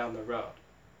advantages down the road.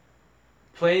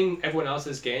 Playing everyone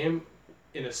else's game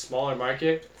in a smaller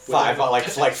market. 5 on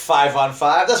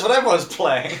 5. That's what everyone's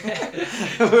playing.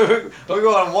 We're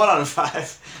going 1 on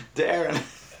 5. Darren.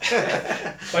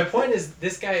 My point is,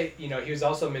 this guy, he was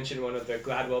also mentioned in one of the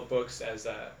Gladwell books as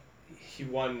he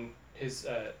won his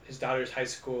daughter's high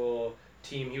school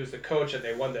team. He was the coach, and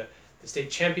they won the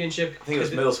state championship. I think it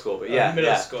was middle school, but yeah.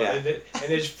 Middle school. Yeah. And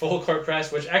it's full court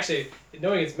press, which actually,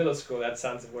 knowing it's middle school, that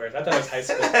sounds worse. I thought it was high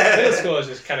school. Middle school is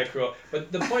just kind of cruel.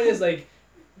 But the point is,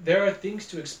 there are things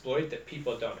to exploit that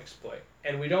people don't exploit.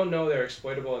 And we don't know they're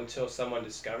exploitable until someone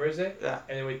discovers it, and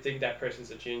then we think that person's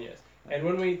a genius. And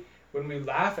when we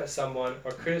laugh at someone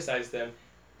or criticize them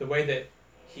the way that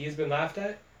he's been laughed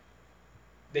at,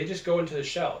 they just go into the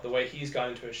shell the way he's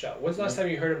gone into a shell. When's the last time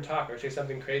you heard him talk or say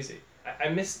something crazy? I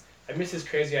miss his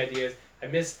crazy ideas.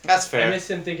 That's fair. I miss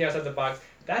him thinking outside the box.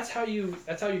 That's how you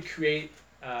create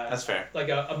that's fair. Like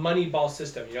a money ball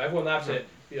system. Everyone laughs at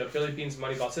Billy Beane's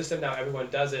money ball system. Now everyone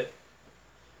does it.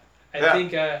 I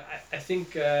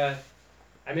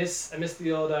miss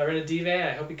the old Renadive.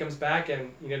 I hope he comes back,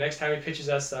 and next time he pitches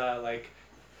us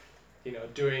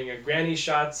doing granny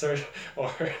shots or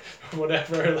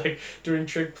whatever, doing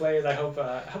trick plays. I hope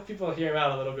people hear him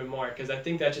out a little bit more, because I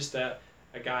think that's just a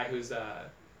guy who's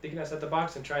thinking outside the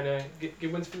box and trying to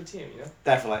get wins for the team.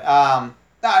 Definitely.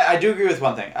 I do agree with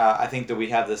one thing. I think that we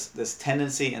have this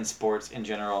tendency in sports in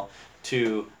general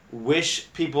to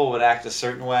wish people would act a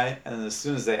certain way, and then as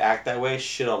soon as they act that way,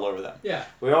 shit all over them. Yeah.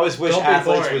 We always wish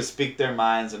athletes would speak their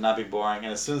minds and not be boring,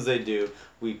 and as soon as they do,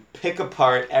 we pick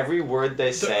apart every word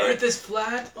they say. The earth is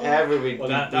flat? Oh.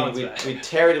 We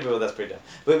tear it to that's pretty dumb.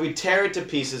 But we tear it to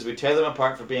pieces, we tear them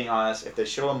apart for being honest. If they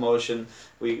show emotion,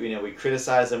 we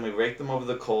criticize them, we rake them over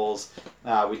the coals.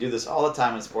 We do this all the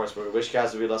time in sports, where we wish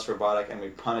guys would be less robotic, and we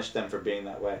punish them for being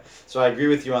that way. So I agree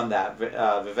with you on that.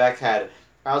 Vivek had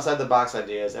outside the box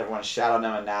ideas. Everyone shout on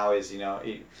him, and now he's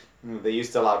they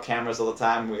used to allow cameras all the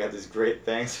time. We got these great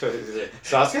things.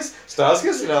 Stauskas,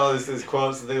 these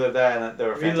quotes and things like that, and they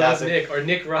were fantastic. We love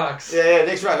Nick rocks. Yeah,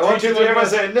 Nick rocks. 1, 2, 3, everyone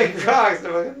say Nick rocks.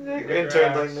 Nick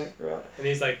intern like Nick rocks. And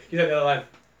he's on the other line.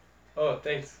 Oh,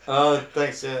 thanks. Oh,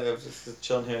 thanks. Yeah, I'm just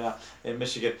chilling here now in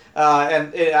Michigan,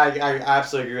 I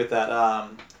absolutely agree with that.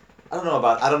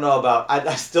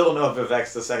 I still don't know if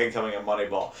Vivek's the second coming of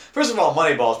Moneyball. First of all,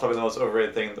 Moneyball is probably the most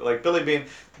overrated thing. Like Billy Beane,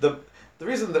 the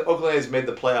reason that Oakland A's made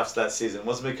the playoffs that season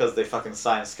wasn't because they fucking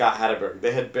signed Scott Hatteberg.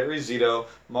 They had Barry Zito,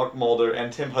 Mark Mulder,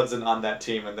 and Tim Hudson on that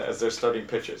team as their starting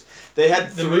pitchers. They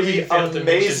had 3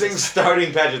 amazing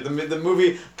starting pitchers. The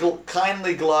movie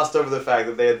kindly glossed over the fact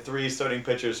that they had 3 starting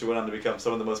pitchers who went on to become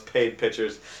some of the most paid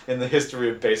pitchers in the history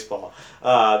of baseball.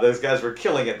 Those guys were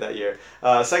killing it that year.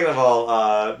 Second of all,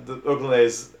 the Oakland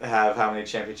A's have how many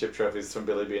championship trophies from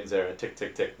Billy Beane's era? Tick,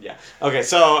 tick, tick. Yeah. Okay,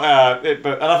 so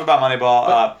but enough about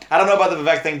Moneyball. I don't know about the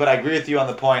Vivek thing, but I agree with you on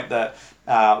the point that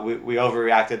we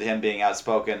overreacted to him being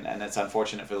outspoken, and it's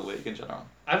unfortunate for the league in general.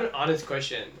 I have an honest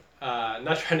question. I'm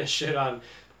not trying to shit on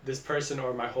this person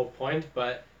or my whole point,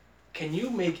 but can you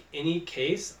make any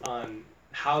case on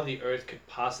how the Earth could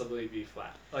possibly be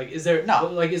flat? Is there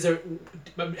have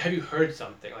you heard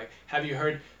something? Have you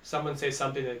heard someone say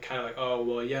something that kind of oh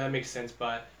well yeah, that makes sense,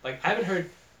 but I haven't heard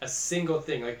a single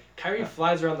thing. Kyrie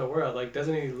flies around the world.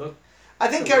 Doesn't he look? I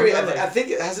think Kyrie. I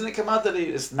think hasn't it come out that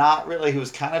he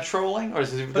was kind of trolling, or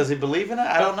does he believe in it?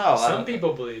 I don't know. Some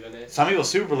people believe in it. Some people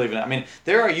super believe in it. I mean,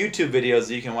 there are YouTube videos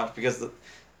that you can watch because this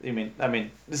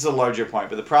is a larger point,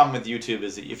 but the problem with YouTube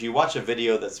is that if you watch a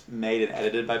video that's made and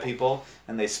edited by people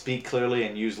and they speak clearly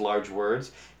and use large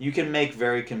words, you can make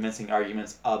very convincing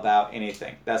arguments about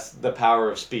anything. That's the power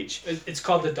of speech. It's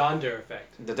called the Donder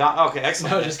effect. Okay,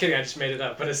 excellent. No, just kidding. I just made it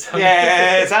up, but it sounded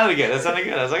it sounded good. It sounded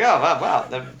good. I was like, oh wow,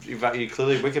 you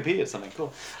clearly Wikipedia something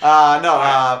cool.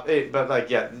 I've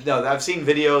seen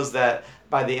videos that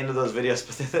by the end of those videos,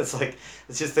 but then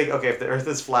let's just think, okay, if the Earth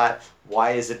is flat,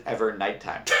 why is it ever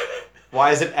nighttime?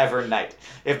 Why is it ever night?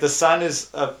 If the sun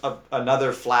is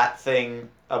another flat thing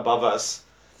above us,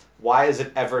 why is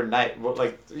it ever night?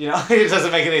 It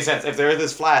doesn't make any sense. If the Earth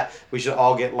is flat, we should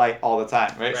all get light all the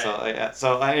time, right?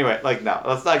 So anyway, no,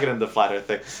 let's not get into the flat Earth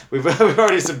thing. We've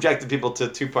already subjected people to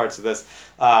 2 parts of this.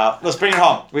 Let's bring it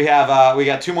home. We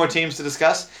got 2 more teams to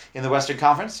discuss in the Western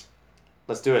Conference.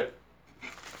 Let's do it.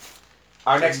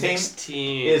 Our next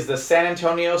team is the San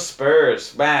Antonio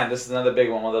Spurs. Man, this is another big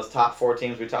one of those top 4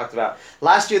 teams we talked about.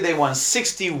 Last year they won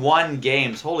 61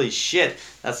 games. Holy shit,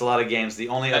 that's a lot of games. The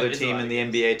only other team in the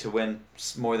NBA to win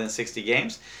more than 60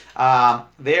 games.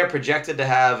 They are projected to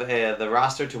have the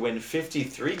roster to win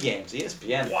 53 games.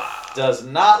 ESPN does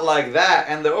not like that.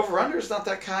 And the over-under is not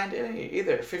that kind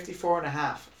either.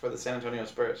 54.5 for the San Antonio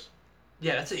Spurs.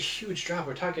 Yeah, that's a huge drop.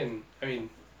 We're talking,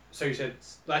 so you said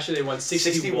last year they won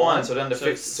 61. So down to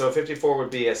 50, so 54 would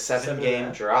be a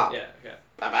 7-game drop. Yeah, okay.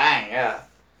 Bang, yeah.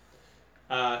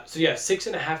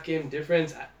 6.5 game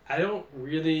difference. I don't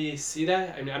really see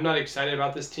that. I'm not excited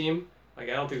about this team. I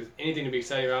don't think there's anything to be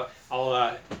excited about.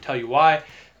 I'll tell you why.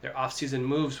 Their offseason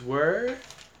moves were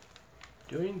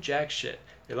doing jack shit.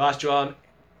 They lost Joel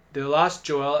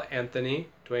Anthony,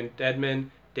 Dwayne Dedmon,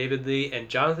 David Lee, and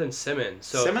Jonathan Simmons.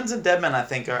 So Simmons and Dedmon, I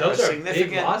think, are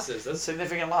significant big losses. That's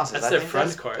significant losses. That's their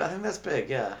front court. I think that's big,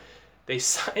 yeah. They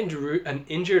signed an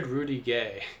injured Rudy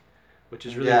Gay, which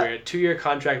is really weird. 2-year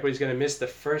contract, but he's going to miss the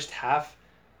first half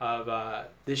of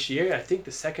this year. I think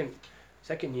the second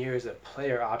year is a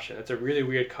player option. That's a really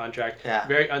weird contract. Yeah.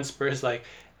 Very un-Spurs-like.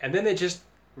 And then they just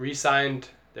re-signed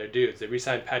their dudes. They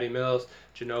re-signed Patty Mills,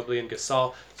 Ginobili, and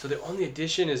Gasol. So the only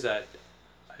addition is an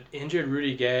injured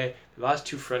Rudy Gay. They lost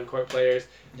 2 front court players.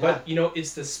 Yeah. But,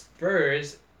 it's the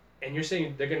Spurs, and you're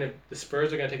saying the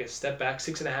Spurs are going to take a step back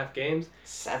 6.5 games?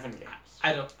 7 games.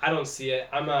 I don't see it.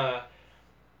 I'm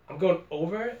going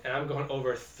over, and I'm going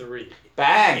over 3.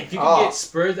 Bang! If you can get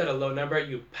Spurs at a low number,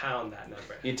 you pound that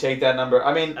number. You take that number.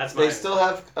 They still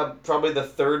have probably the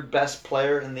 3rd best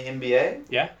player in the NBA.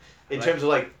 Yeah. In terms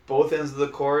of both ends of the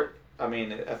court,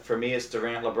 for me it's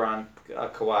Durant, LeBron,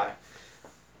 Kawhi.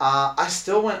 I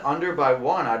still went under by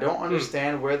 1. I don't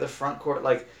understand where the front court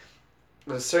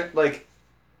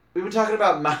we've been talking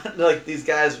about these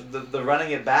guys the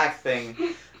running it back thing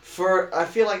for I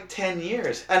feel like 10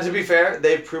 years. And to be fair,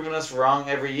 they've proven us wrong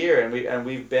every year, and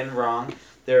we've been wrong.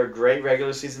 They're a great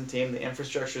regular season team. The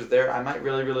infrastructure is there. I might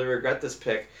really regret this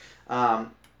pick.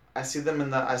 I see them in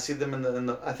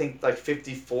the I think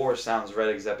 54 sounds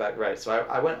right. So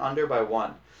I went under by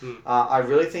 1. I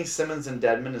really think Simmons and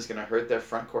Dedmon is going to hurt their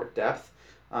front court depth.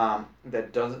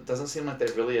 That doesn't seem like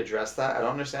they've really addressed that. I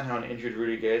don't understand how an injured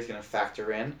Rudy Gay is going to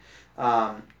factor in.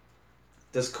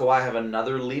 Does Kawhi have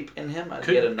another leap in him?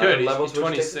 Yet another level to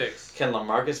 26. Can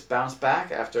LaMarcus bounce back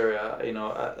after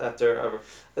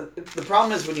the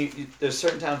problem is when there's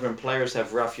certain times when players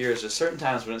have rough years. There's certain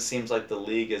times when it seems like the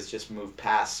league has just moved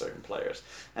past certain players,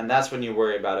 and that's when you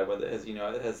worry about it.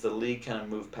 Has the league kind of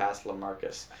moved past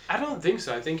LaMarcus? I don't think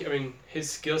so. I think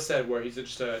his skill set where he's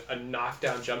just a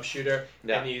knockdown jump shooter,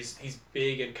 and he's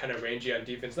big and kind of rangy on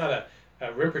defense. Not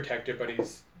a rim protector, but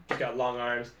he's got long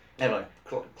arms. Yeah,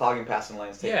 clogging passing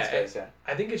lanes, taking space. Yeah,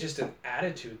 I think it's just an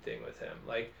attitude thing with him.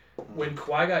 When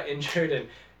Kawhi got injured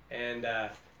and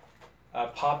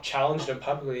Pop challenged him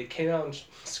publicly, he came out and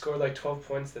scored 12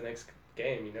 points the next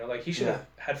game. He should have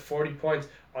had 40 points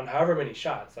on however many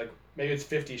shots. Maybe it's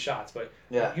 50 shots, but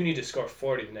you need to score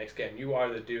 40 the next game. You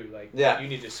are the dude. You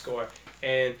need to score.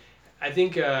 And I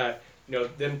think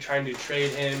them trying to trade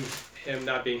him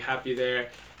not being happy there.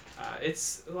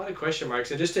 It's a lot of question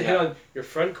marks. And just to hit on your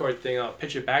front court thing, I'll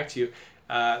pitch it back to you.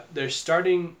 Their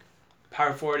starting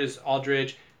power forward is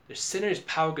Aldridge. Their center is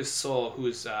Pau Gasol,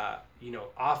 who's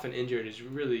often injured, is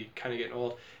really kind of getting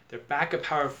old. Their backup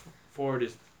power forward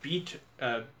is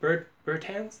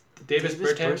Bertans, Davis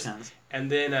Bertans, and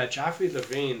then Joffrey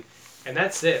Levine, and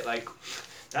that's it.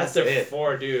 That's their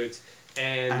 4 dudes.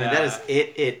 And that is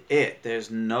it. There's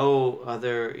no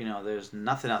other, there's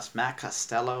nothing else. Matt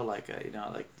Costello,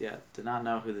 did not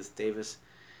know who this Davis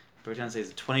Bertans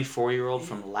is. A 24-year-old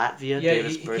from Latvia. Yeah,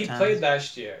 Davis he Bertans. played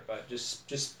last year, but just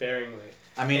sparingly.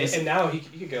 And now he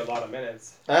could get a lot of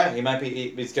minutes. He might be.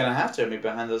 He's gonna have to.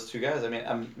 Behind those 2 guys.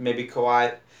 Maybe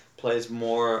Kawhi plays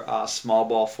more small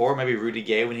ball 4. Maybe Rudy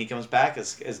Gay, when he comes back,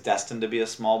 is destined to be a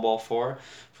small ball 4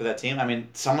 for that team.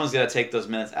 Someone's got to take those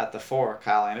minutes at the 4.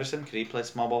 Kyle Anderson, could he play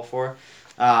small ball 4?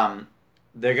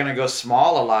 They're going to go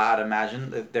small a lot, I'd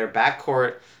imagine. Their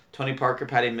backcourt, Tony Parker,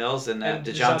 Patty Mills, and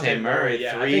DeJounte Murray. 3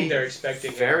 I think they're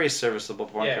expecting very serviceable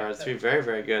point guards. 3 very,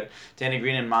 very good. Danny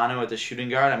Green and Manu at the shooting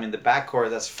guard. The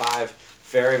backcourt, that's 5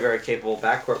 very, very capable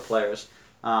backcourt players.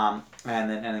 And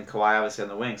then Kawhi obviously on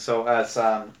the wing. So it's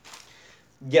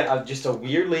just a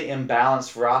weirdly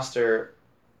imbalanced roster,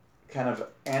 kind of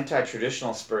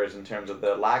anti-traditional Spurs in terms of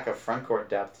the lack of front court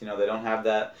depth. They don't have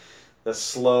the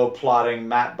slow plodding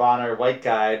Matt Bonner white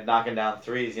guy knocking down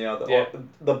threes.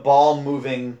 The ball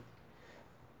moving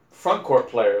front court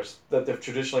players that they've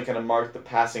traditionally kind of marked the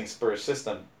passing Spurs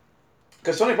system.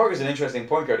 Because Tony Parker's an interesting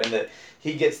point guard in that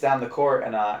he gets down the court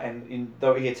and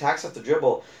though he attacks off the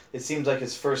dribble, it seems like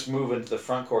his first move into the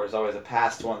front court is always a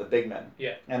pass to one of the big men.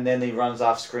 Yeah. And then he runs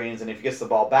off screens, and if he gets the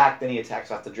ball back, then he attacks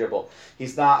off the dribble.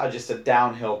 He's not just a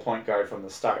downhill point guard from the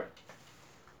start.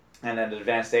 And at an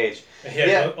advanced age.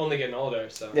 Yeah, only getting older,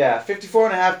 so. Yeah,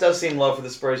 54.5 does seem low for the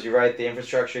Spurs. You're right. The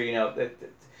infrastructure,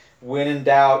 when in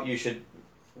doubt, you should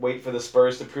wait for the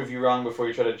Spurs to prove you wrong before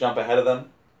you try to jump ahead of them.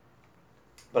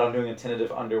 But I'm doing a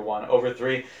tentative under 1, over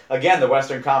 3. Again, the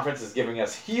Western Conference is giving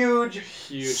us huge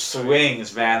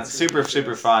swings, man.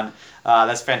 Super fun.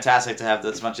 That's fantastic to have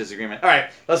this much disagreement. All right,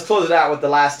 let's close it out with the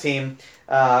last team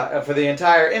for the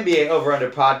entire NBA Over Under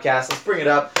podcast. Let's bring it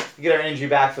up, get our energy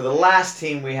back. For the last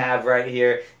team we have right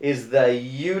here is the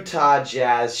Utah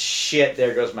Jazz. Shit,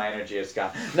 there goes my energy. It's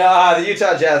gone. No, the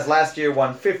Utah Jazz last year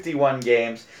won 51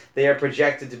 games. They are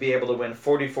projected to be able to win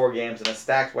 44 games in a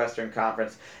stacked Western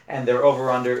Conference, and their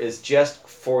over-under is just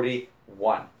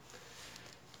 41.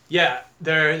 Yeah,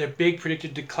 their big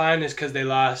predicted decline is because they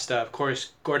lost, of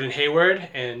course, Gordon Hayward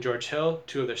and George Hill,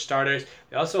 2 of their starters.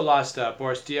 They also lost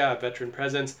Boris Diaw, a veteran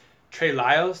presence. Trey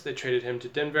Lyles, they traded him to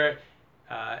Denver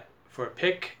for a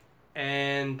pick,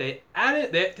 and they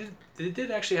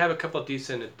did actually have a couple of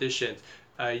decent additions.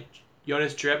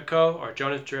 Jonas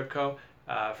Jerebko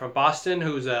from Boston,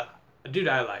 who's a dude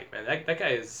I like, man. That guy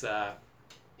is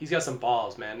he's got some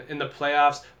balls, man. In the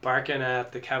playoffs, barking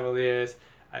at the Cavaliers,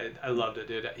 I loved it,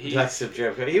 dude. That's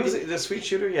Jerebko. He was the sweet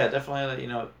shooter, yeah, definitely.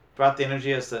 Brought the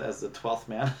energy as the 12th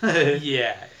man.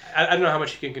 Yeah, I don't know how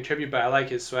much he can contribute, but I like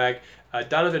his swag.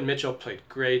 Donovan Mitchell played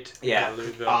great. Yeah,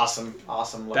 Louisville. awesome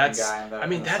looking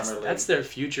guy. That's their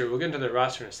future. We'll get into the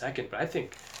roster in a second, but I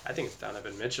think it's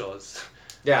Donovan Mitchell is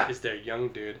their young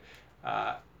dude.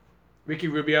 Ricky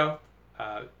Rubio,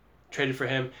 traded for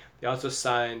him. They also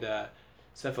signed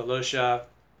Cephalosha,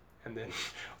 and then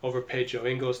overpaid Joe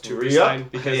Ingles to resign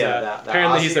because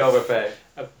apparently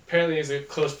he's a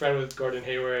close friend with Gordon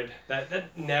Hayward.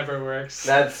 That never works.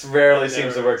 That rarely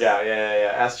seems to work out.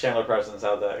 Yeah. Ask Chandler Parsons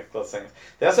how those things.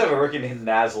 They also have a rookie named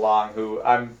Naz Long, who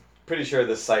I'm pretty sure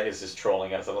this site is just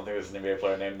trolling us. I don't think there's an NBA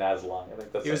player named Naz Long. I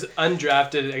think he was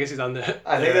undrafted. I guess he's on the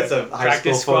I think that's a high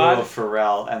school squad. Photo of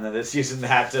Pharrell, and then it's using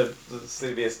that to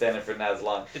be a stand-in for Naz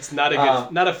Long. It's not a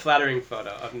good, not a flattering photo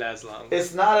of Naz Long.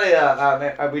 It's not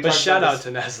a. But shout out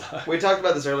to Naz Long. We talked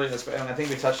about this earlier, and I think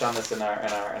we touched on this in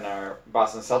our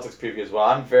Boston Celtics preview as well.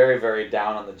 I'm very, very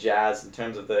down on the Jazz in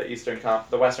terms of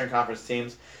the Western Conference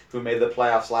teams who made the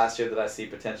playoffs last year that I see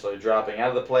potentially dropping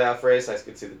out of the playoff race. I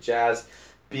could see the Jazz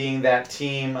being that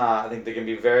team. I think they can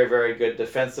be very, very good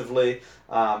defensively,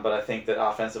 but I think that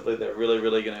offensively they're really,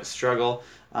 really going to struggle.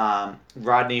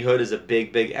 Rodney Hood is a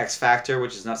big, big X factor,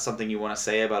 which is not something you want to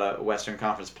say about a Western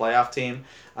Conference playoff team.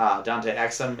 Dante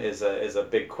Exum is a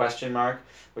big question mark,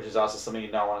 which is also something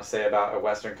you don't want to say about a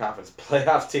Western Conference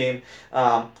playoff team.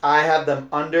 I have them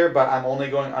under, but I'm only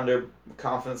going under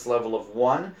confidence level of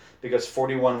 1 because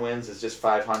 41 wins is just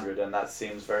 500, and that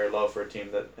seems very low for a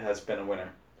team that has been a winner.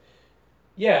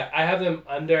 Yeah, I have them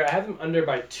under. I have them under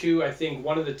by 2. I think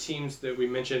one of the teams that we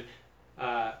mentioned,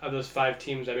 of those 5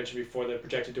 teams I mentioned before, they're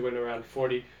projected to win around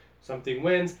 40-something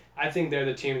wins. I think they're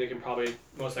the team that can probably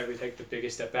most likely take the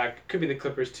biggest step back. Could be the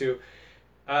Clippers too.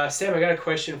 Sam, I got a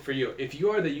question for you. If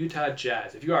you are the Utah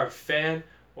Jazz, if you are a fan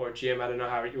or GM, I don't know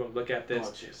how you want to look at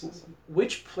this.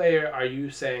 Which player are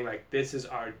you saying, like, this is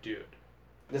our dude?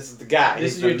 This is the guy.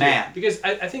 He's the man. Dude. Because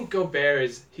I think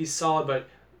Gobert he's solid, but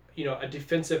a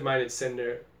defensive-minded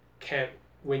center can't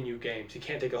win you games. He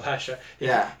can't take a last shot.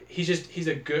 He's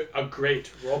a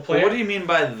great role player. But what do you mean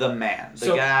by the man?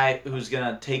 The guy who's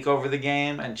gonna take over the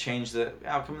game and change the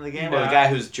outcome of the game, or the guy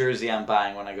whose jersey I'm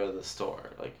buying when I go to the store?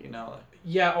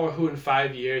 Yeah, or who in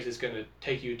 5 years is gonna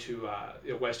take you to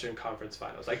the Western Conference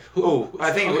Finals?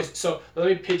 So let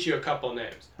me pitch you a couple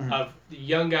names of the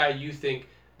young guy you think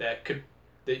that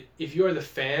if you're the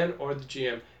fan or the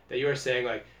GM that you're saying,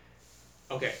 like,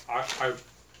 okay,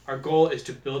 our goal is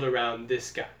to build around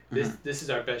this guy. This is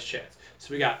our best chance.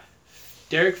 So we got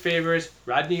Derek Favors,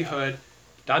 Rodney Hood,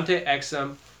 Dante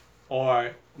Exum,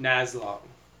 or Naz Long.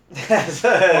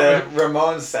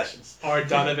 Ramon Sessions. Or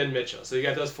Donovan Mitchell. So you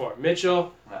got those 4.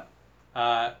 Mitchell,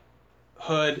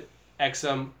 Hood,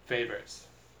 Exum, Favors.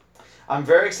 I'm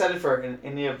very excited for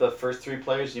any of the first 3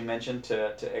 players you mentioned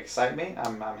to excite me.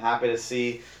 I'm happy to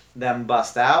see them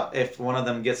bust out. If one of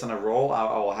them gets on a roll,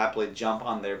 I will happily jump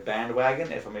on their bandwagon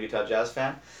if I'm a Utah Jazz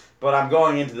fan. But I'm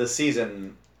going into the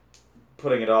season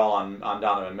putting it all on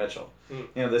Donovan Mitchell.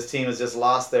 This team has just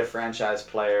lost their franchise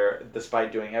player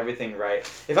despite doing everything right.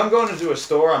 If I'm going into a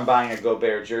store, I'm buying a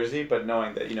Gobert jersey, but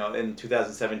knowing that, in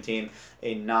 2017,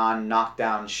 a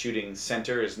non-knockdown shooting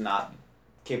center is not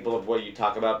capable of what you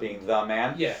talk about being the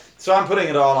man. Yeah. So I'm putting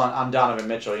it all on Donovan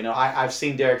Mitchell. You know, I've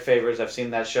seen Derek Favors. I've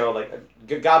seen that show. Like,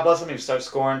 God bless him. He starts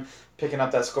scoring, picking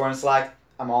up that scoring slack.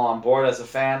 I'm all on board as a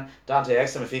fan. Dante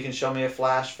Exum, if he can show me a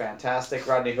flash, fantastic.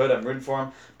 Rodney Hood, I'm rooting for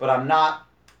him. But I'm not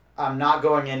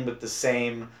going in with the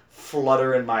same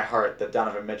flutter in my heart that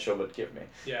Donovan Mitchell would give me.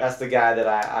 Yeah. That's the guy that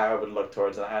I would look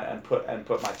towards and put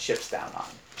my chips down on.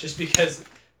 Just because,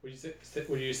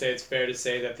 would you say it's fair to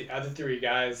say that the other three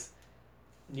guys,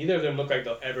 neither of them look like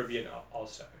they'll ever be an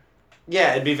all-star?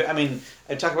 Yeah, it'd be. I mean,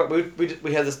 I talk about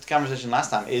we had this conversation last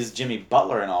time. Is Jimmy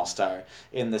Butler an all-star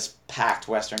in this packed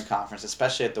Western Conference,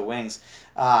 especially at the wings?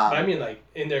 But I mean, like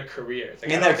in their careers.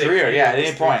 Like, in their career, yeah, at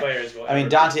any point. I mean,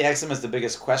 Dante be. Exum is the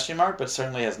biggest question mark, but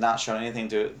certainly has not shown anything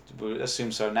to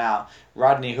assume so now.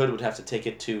 Rodney Hood would have to take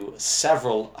it to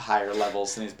several higher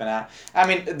levels than he's been at. I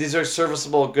mean, these are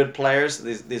serviceable, good players.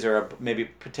 These are maybe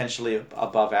potentially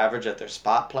above average at their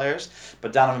spot players,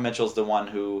 but Donovan Mitchell's the one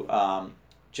who.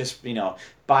 Just,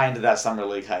 buy into that summer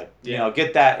league hype. Yeah.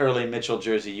 Get that early Mitchell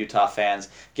jersey, Utah fans.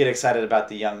 Get excited about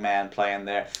the young man playing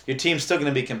there. Your team's still going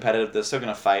to be competitive. They're still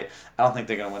going to fight. I don't think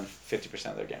they're going to win 50%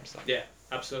 of their games, though. Yeah,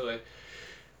 absolutely.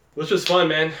 Which was fun,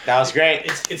 man. That was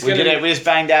great. We just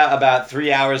banged out about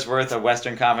 3 hours worth of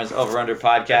Western Conference over/under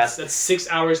podcast. That's 6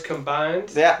 hours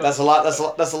combined. Yeah, that's a lot. That's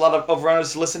a lot of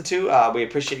over/unders to listen to. We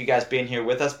appreciate you guys being here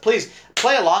with us. Please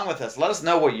play along with us. Let us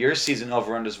know what your season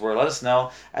over/unders were. Let us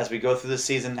know as we go through the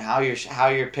season how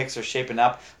your picks are shaping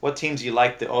up. What teams you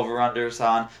like the over/unders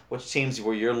on? Which teams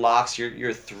were your locks?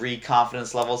 Your 3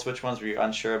 confidence levels? Which ones were you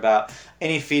unsure about?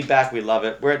 Any feedback, we love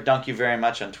it. We're at Dunk You Very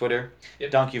Much on Twitter.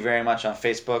 Yep. Dunk You Very Much on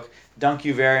Facebook.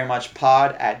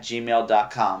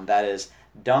 DunkYouVeryMuchPod@gmail.com. That is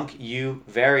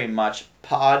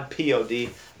DunkYouVeryMuchPod, P-O-D,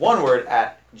 one word,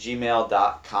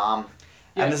 @gmail.com.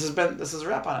 Yeah. And this is a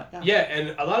wrap on it. Yeah,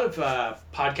 and a lot of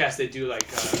podcasts, they do like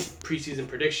preseason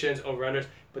predictions, over-unders,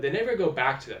 but they never go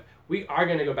back to them. We are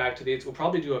going to go back to these. We'll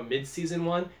probably do a mid-season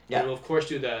one. Yeah. And we'll, of course,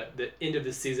 do the end of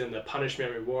the season, the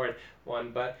punishment reward one.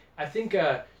 But I think,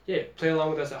 play along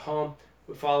with us at home.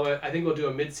 We'll follow it. I think we'll do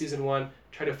a mid-season one.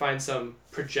 Try to find some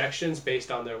projections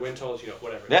based on their win totals,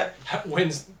 whatever. Yeah.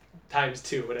 Wins times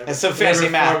 2, whatever. It's some fancy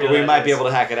math, but we might be able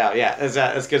to hack it out. Yeah,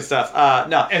 that's good stuff.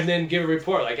 No. And then give a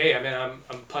report like, hey, I'm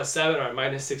 +7 or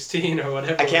 -16 or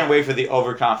whatever. I can't wait for the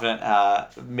overconfident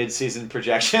mid-season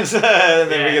projections that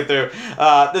we get through.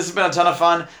 This has been a ton of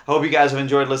fun. I hope you guys have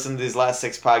enjoyed listening to these last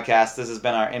 6 podcasts. This has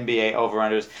been our NBA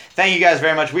over-unders. Thank you guys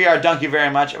very much. We are Dunk You Very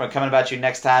Much, and we're coming about you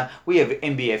next time. We have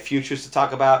NBA futures to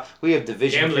talk about. We have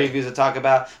division previews to talk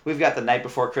about. We've got the night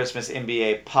before Christmas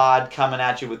NBA pod coming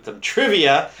at you with some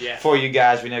trivia for you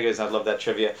guys. We know you guys love that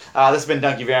trivia. This has been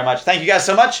Dunk You Very Much. Thank you guys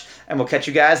so much, and we'll catch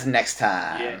you guys next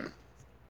time. Yeah.